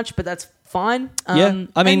too much, but that's fine. Yeah,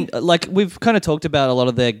 I mean, like we've kind of talked about a lot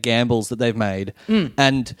of their gambles that they've made,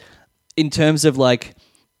 and in terms of like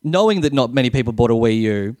knowing that not many people bought a Wii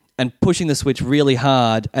U and pushing the Switch really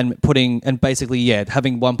hard and basically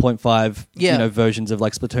having 1.5 versions of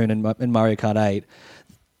like Splatoon and Mario Kart 8.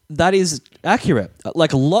 That is accurate.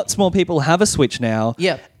 Like lots more people have a Switch now.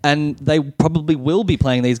 Yeah. And they probably will be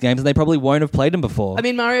playing these games and they probably won't have played them before. I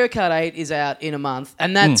mean, Mario Kart 8 is out in a month,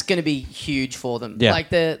 and that's going to be huge for them. Yeah. Like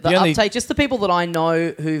the uptake, just the people that I know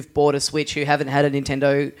who've bought a Switch who haven't had a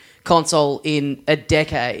Nintendo console in a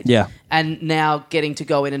decade. Yeah. And now getting to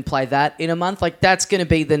go in and play that in a month, like that's going to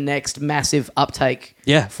be the next massive uptake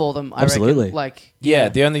for them, I absolutely. reckon. Like, Yeah,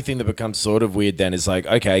 the only thing that becomes sort of weird then is like,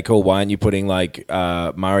 okay, cool, why aren't you putting like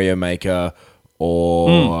Mario Maker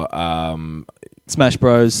or Smash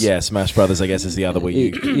Bros. Yeah, Smash Brothers, I guess, is the other Wii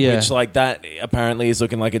U. Yeah. Which, like, that apparently is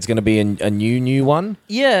looking like it's going to be a new one.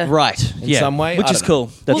 Yeah. Right. In some way. Which I is don't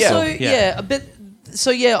cool. That's Well, cool. a bit.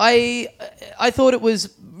 So yeah, I thought it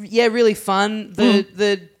was really fun.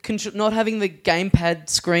 The not having the gamepad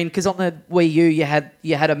screen, because on the Wii U you had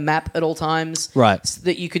a map at all times, Right.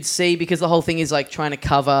 that you could see, because the whole thing is like trying to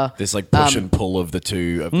cover. There's like push and pull of the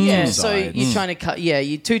two. Of the Yeah, two so sides. you're trying to cut. Yeah,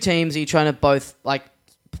 you two teams. You're trying to both like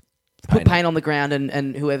put paint on the ground,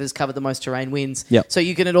 and whoever's covered the most terrain wins. Yep. So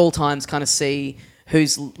you can at all times kind of see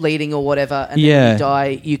who's leading or whatever, and then Yeah. when you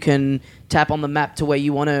die, you can tap on the map to where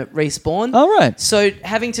you want to respawn. All right. So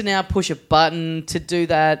having to now push a button to do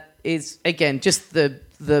that is, again, just the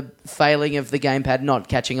failing of the gamepad not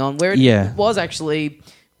catching on, where it was actually,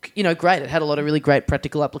 great. It had a lot of really great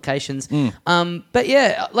practical applications. But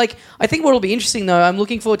yeah, like, I think what will be interesting though, I'm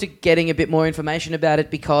looking forward to getting a bit more information about it,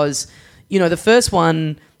 because, the first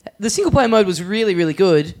one, the single player mode was really, really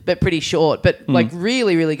good, but pretty short, but like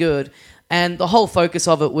really, really good. And the whole focus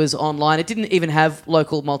of it was online. It didn't even have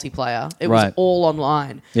local multiplayer. It was all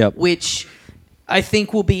online, which I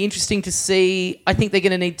think will be interesting to see. I think they're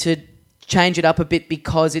going to need to change it up a bit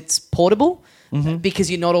because it's portable, because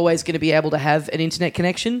you're not always going to be able to have an internet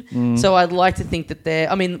connection. So I'd like to think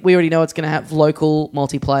that we already know it's going to have local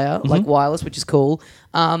multiplayer, like wireless, which is cool.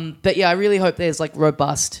 But yeah, I really hope there's like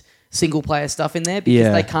robust single player stuff in there,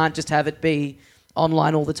 because they can't just have it be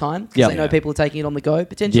online all the time, because they know people are taking it on the go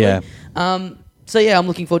potentially. So yeah, I'm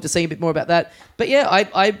looking forward to seeing a bit more about that. But yeah,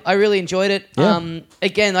 I really enjoyed it.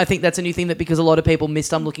 Again, I think that's a new thing that, because a lot of people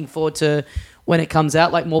missed, I'm looking forward to when it comes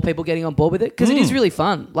out, like more people getting on board with it, because it is really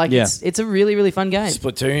fun. Like it's a really, really fun game.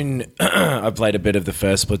 Splatoon, I've played a bit of the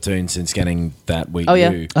first Splatoon since getting that Wii U. Oh,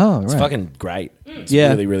 yeah? Oh, It's right. fucking great. It's Yeah.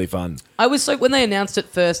 really, really fun. I was when they announced it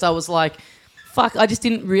first, I was like, fuck, I just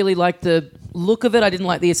didn't really like the look of it. I didn't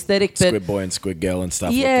like the aesthetic, but Squid Boy and Squid Girl and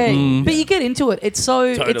stuff. yeah, but you get into it. It's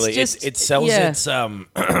so Totally. It's just it sells yeah. its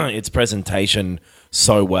its presentation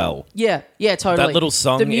so well. Yeah, totally. That little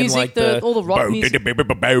song the music, in like the all the rock music.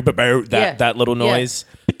 that little noise.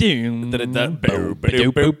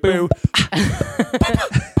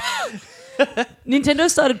 Nintendo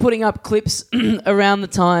started putting up clips around the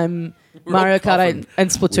time Mario Kart 8 and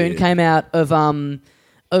Splatoon came out of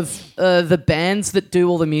the bands that do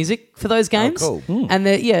all the music for those games. cool. And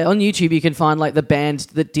on YouTube you can find like the band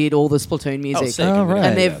that did all the Splatoon music. sick. Oh, right.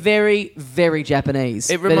 And they're very, very Japanese.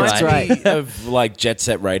 It but it's reminds great. me of like Jet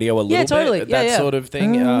Set Radio a little totally. bit. Yeah, That yeah. sort of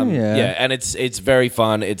thing. yeah. And it's very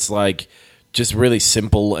fun. It's like just really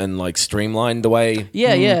simple and like streamlined the way.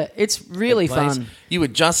 Yeah, it's really it plays. fun. You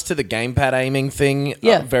adjust to the gamepad aiming thing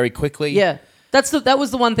very quickly. Yeah. That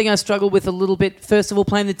was the one thing I struggled with a little bit. First of all,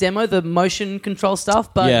 playing the demo, the motion control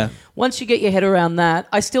stuff. But once you get your head around that,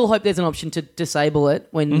 I still hope there's an option to disable it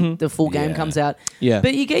when the full game comes out. Yeah.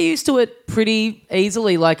 But you get used to it pretty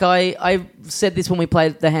easily. Like I said this when we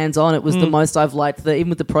played the hands-on. It was the most I've liked, even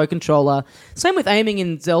with the Pro Controller. Same with aiming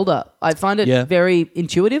in Zelda. I find it very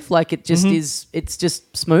intuitive. Like it just is, it's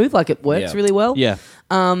just smooth. Like it works really well. Yeah.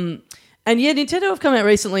 And yeah, Nintendo have come out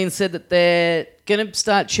recently and said that they're going to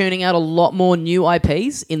start churning out a lot more new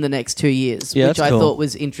IPs in the next 2 years, Yeah, which that's I cool. thought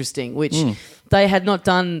was interesting, which they had not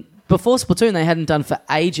done before Splatoon. They hadn't done for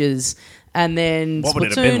ages. And then What Splatoon,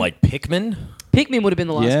 would it have been, like Pikmin? Pikmin would have been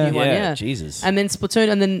the last new one, yeah. Jesus. And then Splatoon,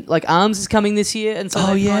 and then like ARMS is coming this year, and so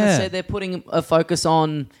they kind of said they're putting a focus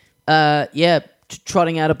on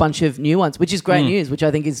trotting out a bunch of new ones, which is great news, which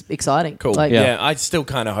I think is exciting. Cool. Like, Yeah, I still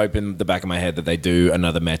kind of hope in the back of my head that they do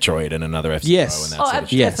another Metroid and another F-Zero Yes. and that sort of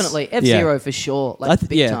shit. Yes. Definitely. F-Zero for sure. Like,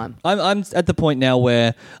 big time. I'm at the point now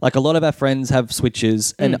where like a lot of our friends have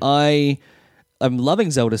Switches, and I'm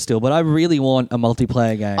loving Zelda still, but I really want a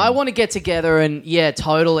multiplayer game. I want to get together and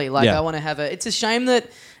totally. Like, Yeah. I want to have a. It's a shame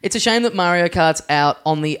that Mario Kart's out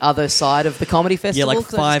on the other side of the comedy festival. like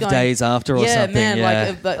 5 days after or something. Man,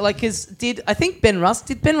 Yeah. because I think Ben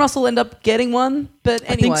Russell end up getting one? But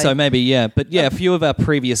anyway, I think so, maybe, yeah. But yeah, a few of our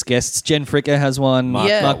previous guests, Jen Fricker has one, Mark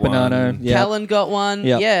got Bonanno, one. yeah. Callan got one.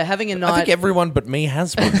 Yeah. Yeah, having a night. I think everyone but me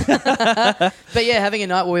has one. but yeah, having a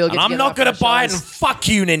night where we all get And I'm together not going to after buy it shows. and fuck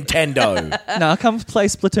you, Nintendo. No, come play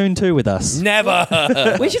Splatoon 2 with us. Never.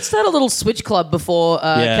 We should start a little Switch club before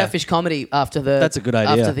Catfish Comedy after the. That's a good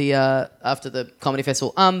idea. After the comedy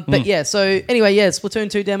festival. But yeah. So anyway,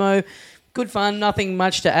 Splatoon 2 demo, good fun. Nothing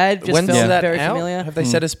much to add. Just When's felt that very out? familiar. Have they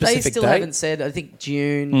said a They specific still date? haven't said. I think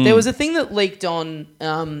June. There was a thing that leaked on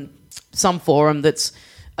some forum that's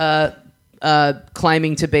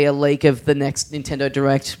claiming to be a leak of the next Nintendo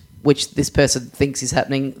Direct, which this person thinks is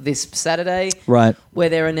happening this Saturday. Right. Where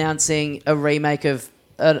they're announcing a remake of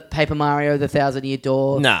Paper Mario: The Thousand Year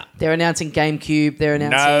Door. Nah. They're announcing GameCube. They're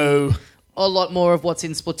announcing No. a lot more of what's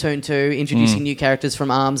in Splatoon 2, introducing new characters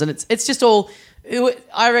from ARMS, and it's just all.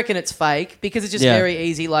 I reckon it's fake because it's just very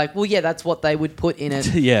easy. Like, well, yeah, that's what they would put in it.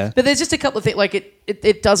 Yeah. But there's just a couple of things. Like,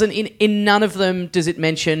 it doesn't in none of them does it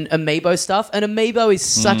mention Amiibo stuff, and Amiibo is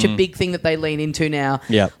such a big thing that they lean into now.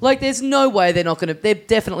 Yeah. Like, there's no way they're not going to. They're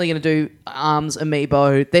definitely going to do ARMS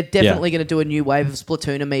Amiibo. They're definitely going to do a new wave of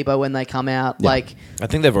Splatoon Amiibo when they come out. Yeah. Like, I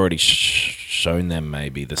think they've already shown them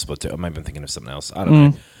maybe the Splatoon. Or maybe I'm thinking of something else. I don't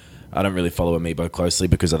know. I don't really follow Amiibo closely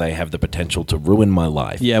because they have the potential to ruin my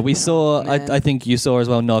life. Yeah, we saw, Man. I think you saw as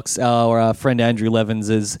well, Knox, our friend Andrew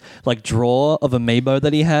Levins' like draw of Amiibo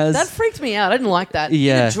that he has. that freaked me out. I didn't like that.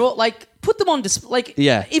 Yeah. The draw, like, put them on display. Like,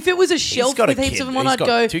 Yeah. if it was a shelf got a with heaps kid. of them on, He's I'd got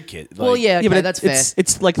go. 2 kids. Well, Like- yeah, okay, yeah, but that's fair.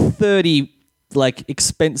 it's like 30 like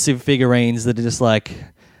expensive figurines that are just like,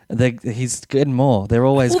 he's getting more. They're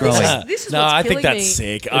always Well, growing. this is No, what's I think killing that's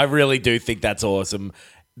me. sick. I really do think that's awesome.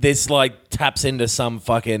 This like taps into some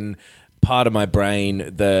fucking part of my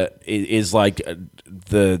brain that is like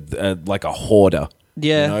like a hoarder.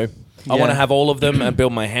 Yeah. You know? I Yeah. want to have all of them and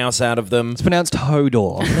build my house out of them. It's pronounced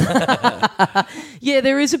Hodor. Yeah,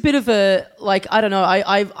 there is a bit of a like I don't know.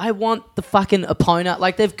 I want the fucking Epona.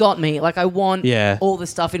 Like they've got me. Like I want Yeah. all the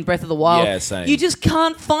stuff in Breath of the Wild. Yeah, same. You just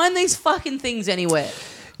can't find these fucking things anywhere.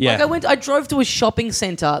 Yeah. Like I drove to a shopping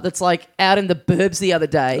centre that's like out in the burbs the other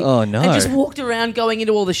day. Oh, no. And just walked around going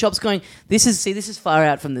into all the shops going, this is far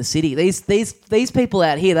out from the city. These people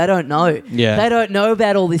out here, they don't know. Yeah. They don't know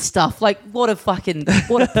about all this stuff. Like what a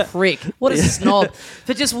prick. What a snob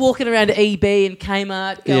for just walking around to EB and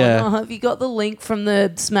Kmart going, Yeah. oh, have you got the link from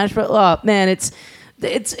the Smash Bros? Oh man, it's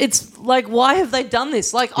like why have they done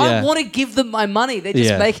this? Like Yeah. I want to give them my money. They're just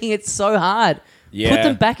Yeah. making it so hard. Yeah. Put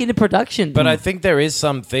them back into production. But I think there is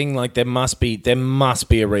something like there must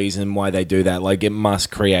be a reason why they do that. Like it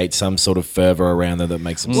must create some sort of fervor around them that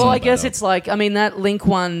makes them. well, sell I guess better. it's like that Link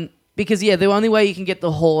one because the only way you can get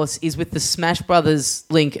the horse is with the Smash Brothers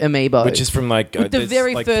Link amiibo, which is from like with the it's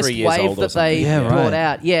very like first 3 years wave old or that they Yeah, brought right.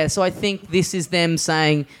 out. Yeah, so I think this is them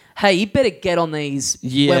saying, "Hey, you better get on these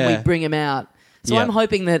when Yeah. we bring them out." So Yeah. I'm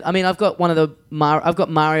hoping that I've got I've got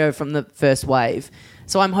Mario from the first wave.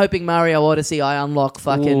 So I'm hoping Mario Odyssey I unlock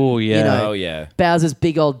fucking Ooh, yeah. Oh yeah. Bowser's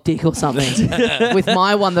big old dick or something with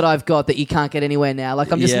my one that I've got that you can't get anywhere now.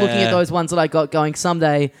 Like I'm just looking at Yeah. those ones that I got going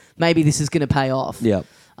someday maybe this is going to pay off. Yep.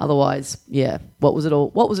 Otherwise, yeah. What was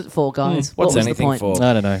it for, guys? What What's was the anything point? for?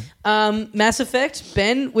 I don't know. Mass Effect,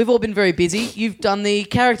 Ben, we've all been very busy. You've done the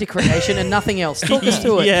character creation and nothing else. Talk us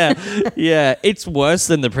through it. Yeah. It's worse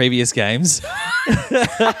than the previous games.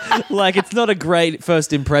 Like, it's not a great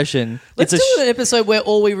first impression. Let's it's do an episode where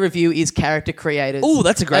all we review is character creators. Ooh,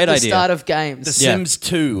 that's a great at the idea. start of games. The Yeah. Sims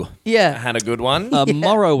 2 Yeah. had a good one.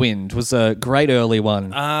 Morrowind was a great early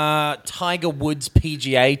one. Tiger Woods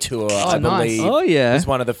PGA Tour, I nice. believe. Oh, yeah. was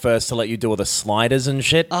one of the first to let you do all the sliders and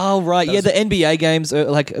shit. Oh, right. Yeah, the NBA games,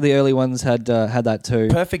 like the early ones, had that too.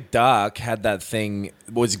 Perfect Dark had that thing,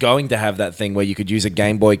 was going to have that thing where you could use a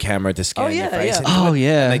Game Boy camera to scan Oh, your yeah, face. yeah. into Oh, it.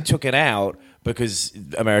 yeah. And they took it out because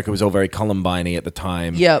America was all very Columbine-y at the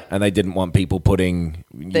time. Yep. And they didn't want people putting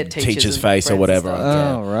Their teachers teacher's and face or friends and whatever.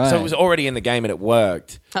 stuff. Oh, right. So it was already in the game and it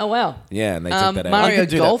worked. Oh, wow. Yeah, and they took that out. I Mario could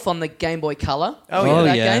do that. Golf on the Game Boy Color. Oh, Remember yeah.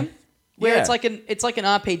 that Oh, yeah. game? Where Yeah. it's like an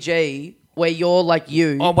RPG where you're like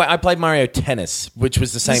you. Oh, wait, I played Mario Tennis, which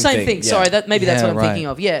was the same Same thing. thing. Yeah. Sorry, that's Yeah, what I'm right. thinking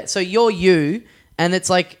of. Yeah. So you're you, and it's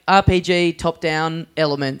like RPG top-down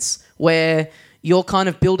elements where you're kind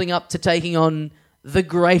of building up to taking on the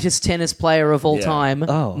greatest tennis player of all time,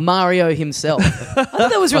 Mario himself. I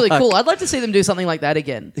thought that was really cool. I'd like to see them do something like that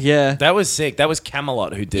again. Yeah. That was sick. That was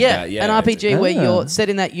Camelot who did that. Yeah, an RPG where you're set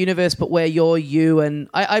in that universe, but where you're you. And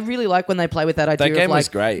I really like when they play with that idea That game of like was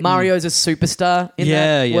great. Mario's a superstar in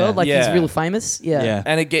that world. Like he's Yeah. real famous. Yeah.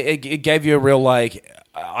 And it gave you a real like.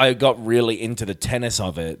 I got really into the tennis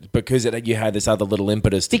of it because you had this other little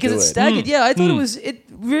impetus to Because do it's it. staggered. Yeah, I thought it was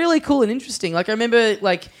really cool and interesting. Like I remember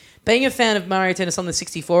like being a fan of Mario Tennis on the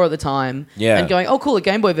 64 at the time and going, oh cool, a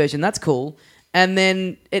Game Boy version, that's cool. And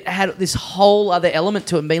then it had this whole other element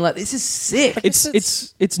to it and being like, this is sick.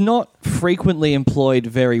 It's not frequently employed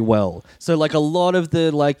very well. So like a lot of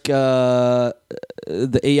the like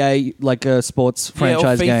the EA like sports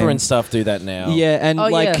franchise FIFA games and stuff do that now. Yeah, and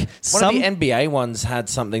like yeah. some One of the NBA ones had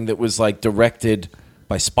something that was like directed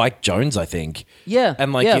by Spike Jones, I think. Yeah,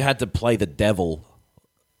 And like yeah. you had to play the devil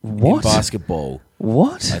what? in basketball.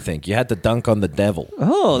 What? I think you had to dunk on the devil.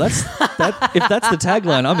 Oh, that's that. If that's the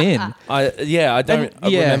tagline, I'm in. I don't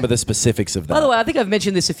remember the specifics of that. By the way, I think I've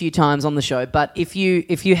mentioned this a few times on the show, but if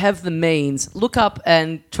you have the means, look up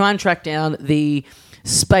and try and track down the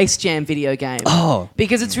Space Jam video game. Oh.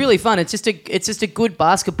 Because it's really fun. It's just a good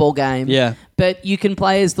basketball game. Yeah. But you can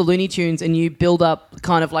play as the Looney Tunes and you build up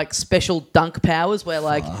kind of like special dunk powers where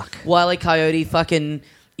like Wile E. Coyote fucking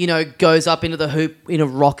goes up into the hoop in a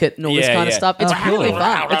rocket and all this Yeah, kind of yeah. stuff. It's Oh, cool. really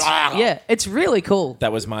fun. It's really cool.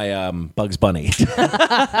 That was my Bugs Bunny.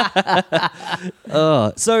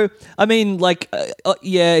 So I mean, like,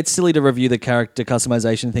 it's silly to review the character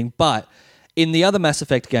customization thing, but in the other Mass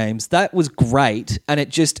Effect games, that was great, and it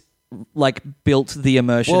just like built the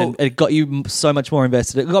immersion Well- and it got you so much more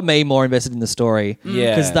invested. It got me more invested in the story.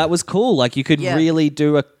 Yeah. Because that was cool. Like you could Yeah. really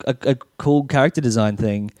do a cool character design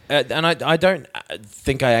thing. And I don't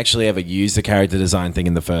think I actually ever used the character design thing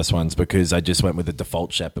in the first ones because I just went with the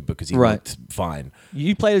default Shepard because he Right. looked fine.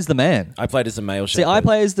 You played as the man. I played as a male See, Shepard. I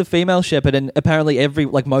play as the female Shepherd, and apparently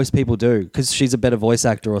most people do because she's a better voice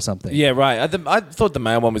actor or something. Yeah, right. I thought the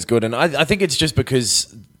male one was good, and I think it's just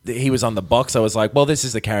because he was on the box. I was like, well, this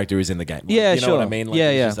is the character who's in the game. Like, Yeah, you know what I sure. mean? Like, Yeah,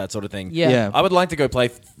 it's yeah. just that sort of thing. Yeah. Yeah. I would like to go play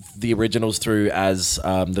the originals through as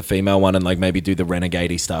the female one and like maybe do the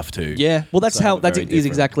renegade-y stuff too. Yeah, well, that's So how very is different.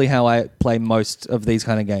 exactly how I play most of these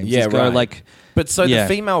kind of games. Yeah, Just go, right. Like, But so Yeah. the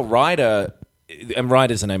female rider, and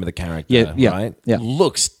Ryder's the name of the character, Yeah, yeah, right? yeah.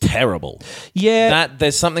 Looks terrible. yeah, That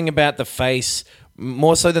there's something about the face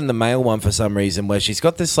more so than the male one for some reason where she's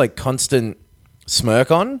got this like constant smirk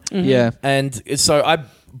on. yeah, And so I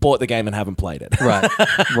bought the game and haven't played it. right,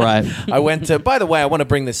 right. I went to, by the way, I want to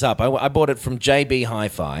bring this up. I bought it from JB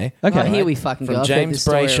Hi-Fi. Okay. Oh, here we fucking go. From I've heard James this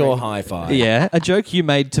story Brayshaw already. Hi-Fi. Yeah, a joke you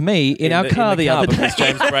made to me in our car the other day. Because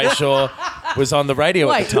James Brayshaw was on the radio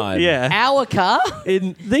at Wait, the time. Yeah, Our car?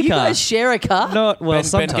 in the You car. guys share a car? Not well. Ben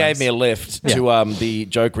Sometimes gave me a lift to the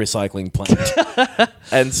joke recycling plant.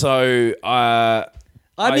 And so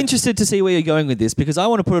I'm interested to see where you're going with this because I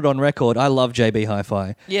want to put it on record. I love JB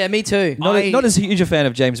Hi-Fi. Yeah, me too. Not as huge a fan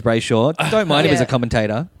of James Brayshaw. Don't mind him as a Yeah.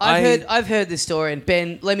 commentator. I've heard this story, and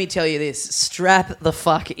Ben, let me tell you this: strap the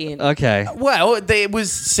fuck in. Okay, well, it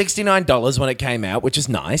was $69 when it came out, which is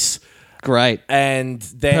nice. great. And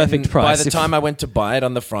then Perfect price. by the time I went to buy it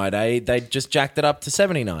on the Friday, they just jacked it up to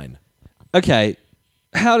 $79. Okay,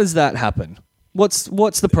 how does that happen? What's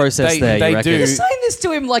the process They- there? they you reckon? do. You're saying this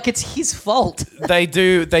to him like it's his fault. They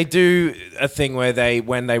do a thing where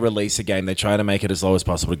when they release a game, they try to make it as low as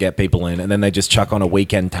possible to get people in, and then they just chuck on a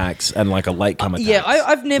weekend tax and like a latecomer tax. Yeah,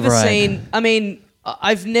 I've never Right. seen. I mean,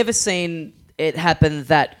 I've never seen it happen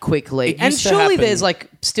that quickly. It And used to surely happen- there's like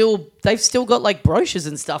they've still got like brochures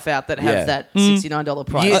and stuff out that have Yeah. that $69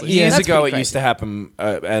 price. Years That's ago, pretty it used to happen,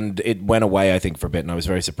 and it went away, I think, for a bit, and I was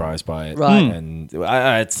very surprised by it. Right. And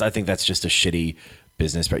I think that's just a shitty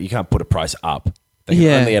business, but you can't put a price up. They can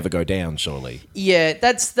Yeah. only ever go down, surely. Yeah,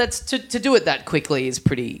 that's to do it that quickly is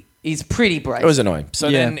pretty brave. It was annoying. So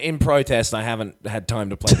Yeah. then, in protest, I haven't had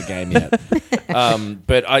time to play the game yet.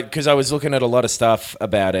 But because I was looking at a lot of stuff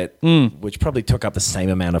about it, which probably took up the same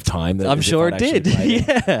amount of time. I'm as if sure I'd it actually did. played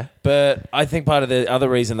it. Yeah. But I think part of the other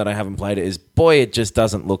reason that I haven't played it is, boy, it just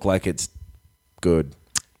doesn't look like it's good.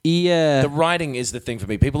 Yeah. The writing is the thing for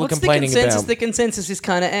me. People What's are complaining the consensus? about. The consensus is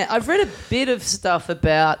kind of. I've read a bit of stuff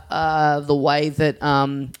about the way that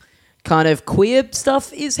kind of queer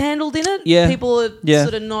stuff is handled in it. Yeah. People are Yeah.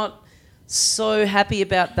 sort of not so happy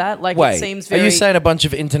about that. Like Wait, it seems are very. you saying a bunch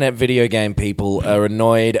of internet video game people are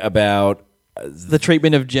annoyed about? The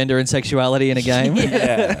treatment of gender and sexuality in a game.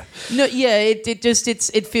 Yeah. No, yeah.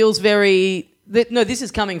 It feels very. No, this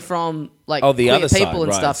is coming from like Oh, the queer other people side, and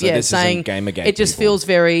right. stuff. So Yeah, this isn't saying Gamergate it just people. feels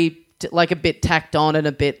very like a bit tacked on and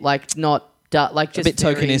a bit like not like just a bit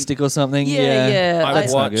very- tokenistic or something. Yeah. I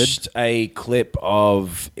That's not good. watched a clip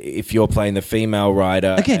of if you're playing the female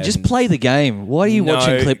rider. Again, just and- play the game. What are you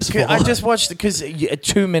watching clips for? I just watched because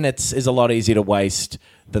 2 minutes is a lot easier to waste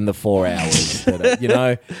than the 4 hours. You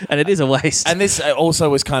know. and it is a waste. And this also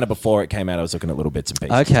was kind of before it came out. I was looking at little bits and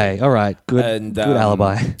pieces. Okay, all right, good, And, good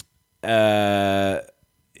alibi.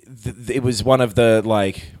 It was one of the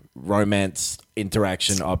like romance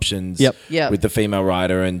interaction options. Yep. Yep. With the female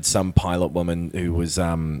rider and some pilot woman who was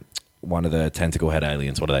one of the tentacle head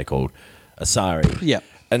aliens. What are they called? Asari. Yep.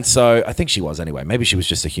 And so I think she was anyway. Maybe she was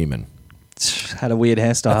just a human. Had a weird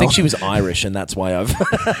hairstyle. I think she was Irish, and that's why I've.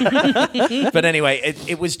 But anyway,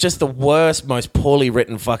 it was just the worst, most poorly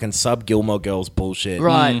written fucking sub Gilmore Girls bullshit.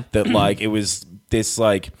 Right. That like it was this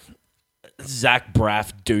like Zach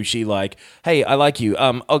Braff douchey like, hey, I like you.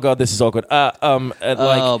 Oh god, this is awkward.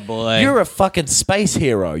 Oh, boy. you're a fucking space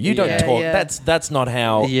hero. You don't Yeah, talk. yeah. That's not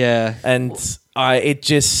how. Yeah. And it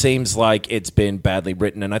just seems like it's been badly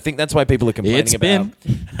written, and I think that's why people are It's complaining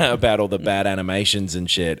about all the bad animations and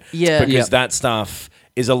shit. Yeah. because Yep. that stuff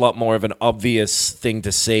is a lot more of an obvious thing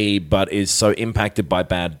to see, but is so impacted by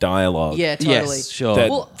bad dialogue. Yeah, totally. Yes, sure. That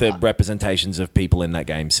Well, the representations of people in that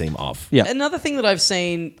game seem off. Yeah. Another thing that I've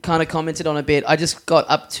seen kind of commented on a bit, I just got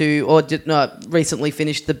up to, recently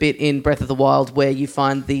finished the bit in Breath of the Wild where you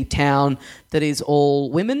find the town that is all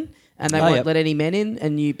women and they won't yep. let any men in,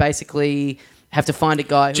 and you basically have to find a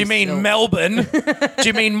guy. Do you mean Melbourne? Do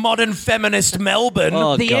you mean modern feminist Melbourne?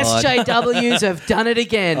 Oh, The God. SJWs have done it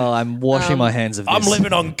again. Oh, I'm washing my hands of this. I'm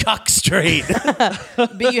living on Cuck Street.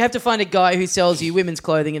 But you have to find a guy who sells you women's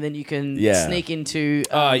clothing, and then you can Yeah. sneak into.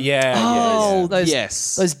 Oh, yeah. Oh, those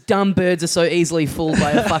yes. those dumb birds are so easily fooled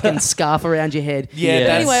by a fucking scarf around your head. Yeah, But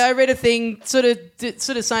that's- anyway, I read a thing sort of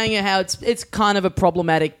saying how it's kind of a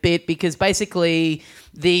problematic bit because basically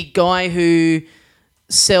the guy who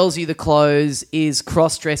sells you the clothes is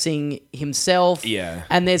cross-dressing himself. Yeah.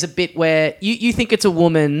 And there's a bit where you think it's a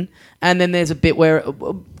woman, and then there's a bit where a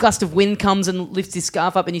gust of wind comes and lifts his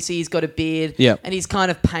scarf up and you see he's got a beard. Yep. And he's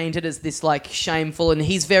kind of painted as this like shameful, and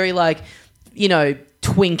he's very like,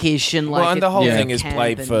 twinkish and like. Well, and the whole Yeah. thing is camp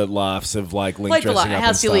played and- for laughs of like Link Like, dressing up how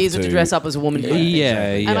and silly stuff is it to too. dress up as a woman? Yeah,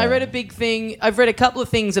 And I read a big thing. I've read a couple of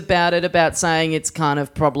things about it, about saying it's kind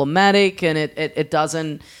of problematic and it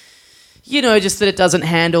doesn't, just that it doesn't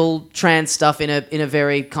handle trans stuff in a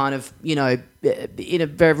very kind of, in a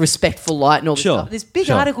very respectful light and all this Sure, stuff. This big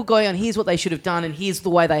sure. article going on, here's what they should have done and here's the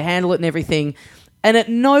way they handle it and everything. And at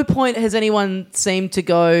no point has anyone seemed to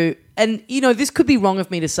go, and, this could be wrong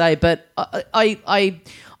of me to say, but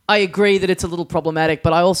I agree that it's a little problematic,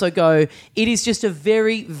 but I also go, it is just a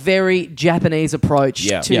very, very Japanese approach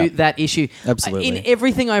Yeah. to Yeah. that issue. Absolutely. In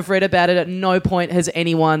everything I've read about it, at no point has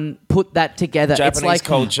anyone put that together. Japanese it's like,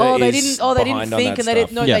 culture they is didn't behind on think, that and they didn't.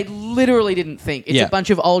 stuff. No, Yeah. they literally didn't think. It's Yeah. a bunch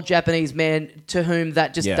of old Japanese men to whom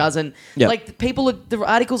that just Yeah. doesn't. Yeah. Like the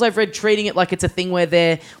articles I've read treating it like it's a thing where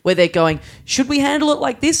they're going, should we handle it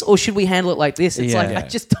like this or should we handle it like this? It's Yeah. like I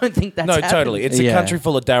just don't think that's No, happened. totally. It's a Yeah. country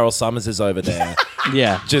full of Daryl Summerses over there.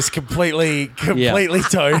 Yeah. Just completely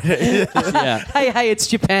towed. Yeah. Hey, it's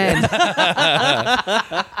Japan.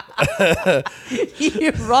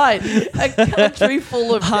 You're right. A country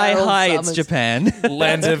full of Hi, Daryl it's Summers. Japan.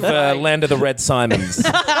 land of the Red Simons.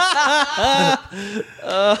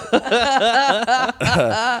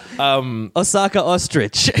 Osaka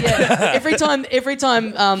Ostrich. Yeah. Every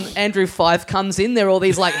time Andrew Fife comes in, there are all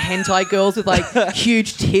these like hentai girls with like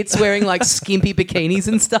huge tits wearing like skimpy bikinis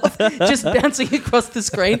and stuff, just bouncing across the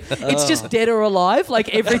screen. It's just Dead or Alive. Like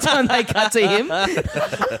every time they cut to him.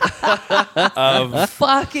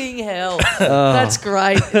 Fucking hell. That's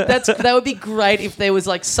great. That would be great if there was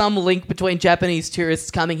like some link between Japanese tourists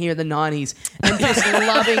coming here in the 90s and just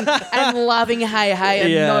loving Hey Hey, and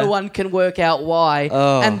Yeah. no one can work out why.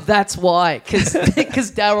 And that's why, because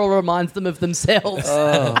Daryl reminds them of themselves.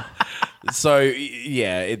 So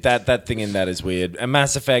yeah, that thing in that is weird. And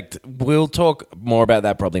Mass Effect, we'll talk more about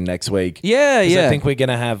that probably next week. Yeah, 'Cause yeah. I think we're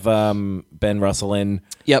gonna have Ben Russell in.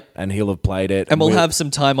 Yep. And he'll have played it, And we'll have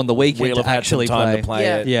some time on the weekend we'll to have had actually some time play. to play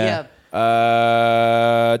yeah, it. Yeah.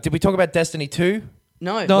 yeah. Did we talk about Destiny 2?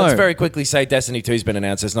 No. No. Let's very quickly say Destiny 2's been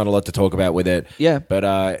announced. There's not a lot to talk about with it. Yeah. But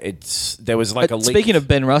there was like a leak. Speaking of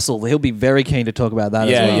Ben Russell, he'll be very keen to talk about that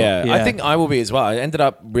yeah, as well. yeah, I think I will be as well. I ended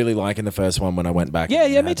up really liking the first one when I went back. Yeah,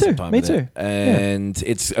 and yeah, me had some too, time me with it. too. And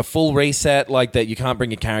it's a full reset, like that. You can't bring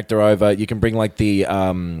your character over. You can bring like the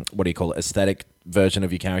what do you call it, aesthetic version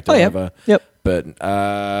of your character Oh, yeah. over. Yep. But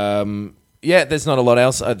Yeah, there's not a lot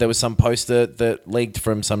else. There was some poster that leaked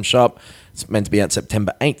from some shop. It's meant to be out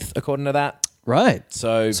September 8th, according to that. Right.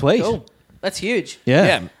 So Sweet. Cool. That's huge.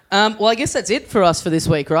 Yeah. Well, I guess that's it for us for this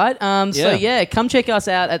week, right? So, come check us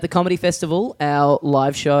out at the Comedy Festival, our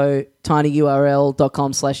live show,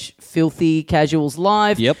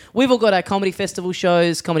 tinyurl.com/filthycasualslive. Yep. We've all got our Comedy Festival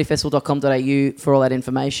shows, comedyfestival.com.au for all that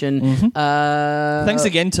information. Mm-hmm. Thanks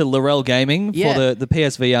again to Laurel Gaming for the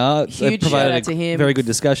PSVR. Huge It provided shout out to him. Very good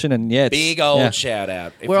discussion. And yeah, big old shout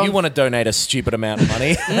out. If you want to donate a stupid amount of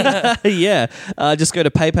money. Just go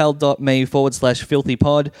to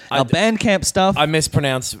paypal.me/filthypod. Our Bandcamp stuff. I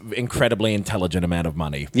mispronounced incredibly intelligent amount of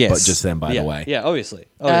money. Yes. But just then, by the way. Yeah, obviously.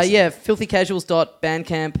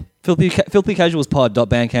 filthycasuals.bandcamp.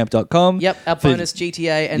 filthycasualspod.bandcamp.com. Yep, our bonus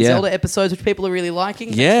GTA and Zelda episodes, which people are really liking.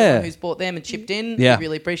 Thanks to everyone who's bought them and chipped in. Yeah. We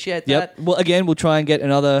really appreciate Yep. that. Well, again, we'll try and get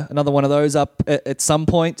another one of those up at some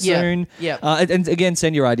point soon. Yeah. And again,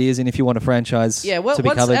 send your ideas in if you want a franchise Yeah, well, to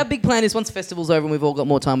be covered. our big plan is once the festival's over and we've all got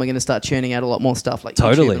more time, we're going to start churning out a lot more stuff like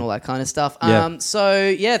Totally. YouTube and all that kind of stuff. Yeah.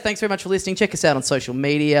 Thanks very much for listening. Check us out on social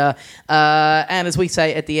media. And as we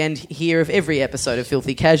say at the end here of every episode of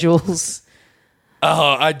Filthy Casuals...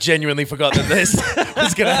 Oh, I genuinely forgot that this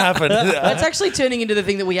was going to happen. That's actually turning into the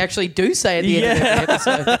thing that we actually do say at the end of every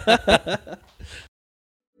episode.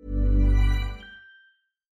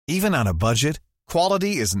 Even on a budget,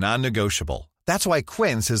 quality is non-negotiable. That's why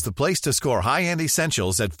Quince is the place to score high-end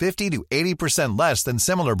essentials at 50 to 80% less than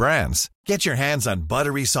similar brands. Get your hands on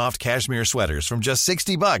buttery soft cashmere sweaters from just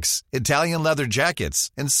 $60, Italian leather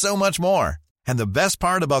jackets, and so much more. And the best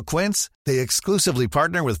part about Quince, they exclusively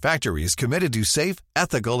partner with factories committed to safe,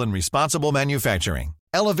 ethical, and responsible manufacturing.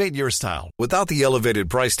 Elevate your style without the elevated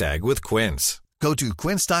price tag with Quince. Go to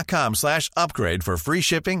quince.com/upgrade for free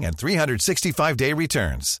shipping and 365-day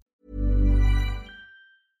returns.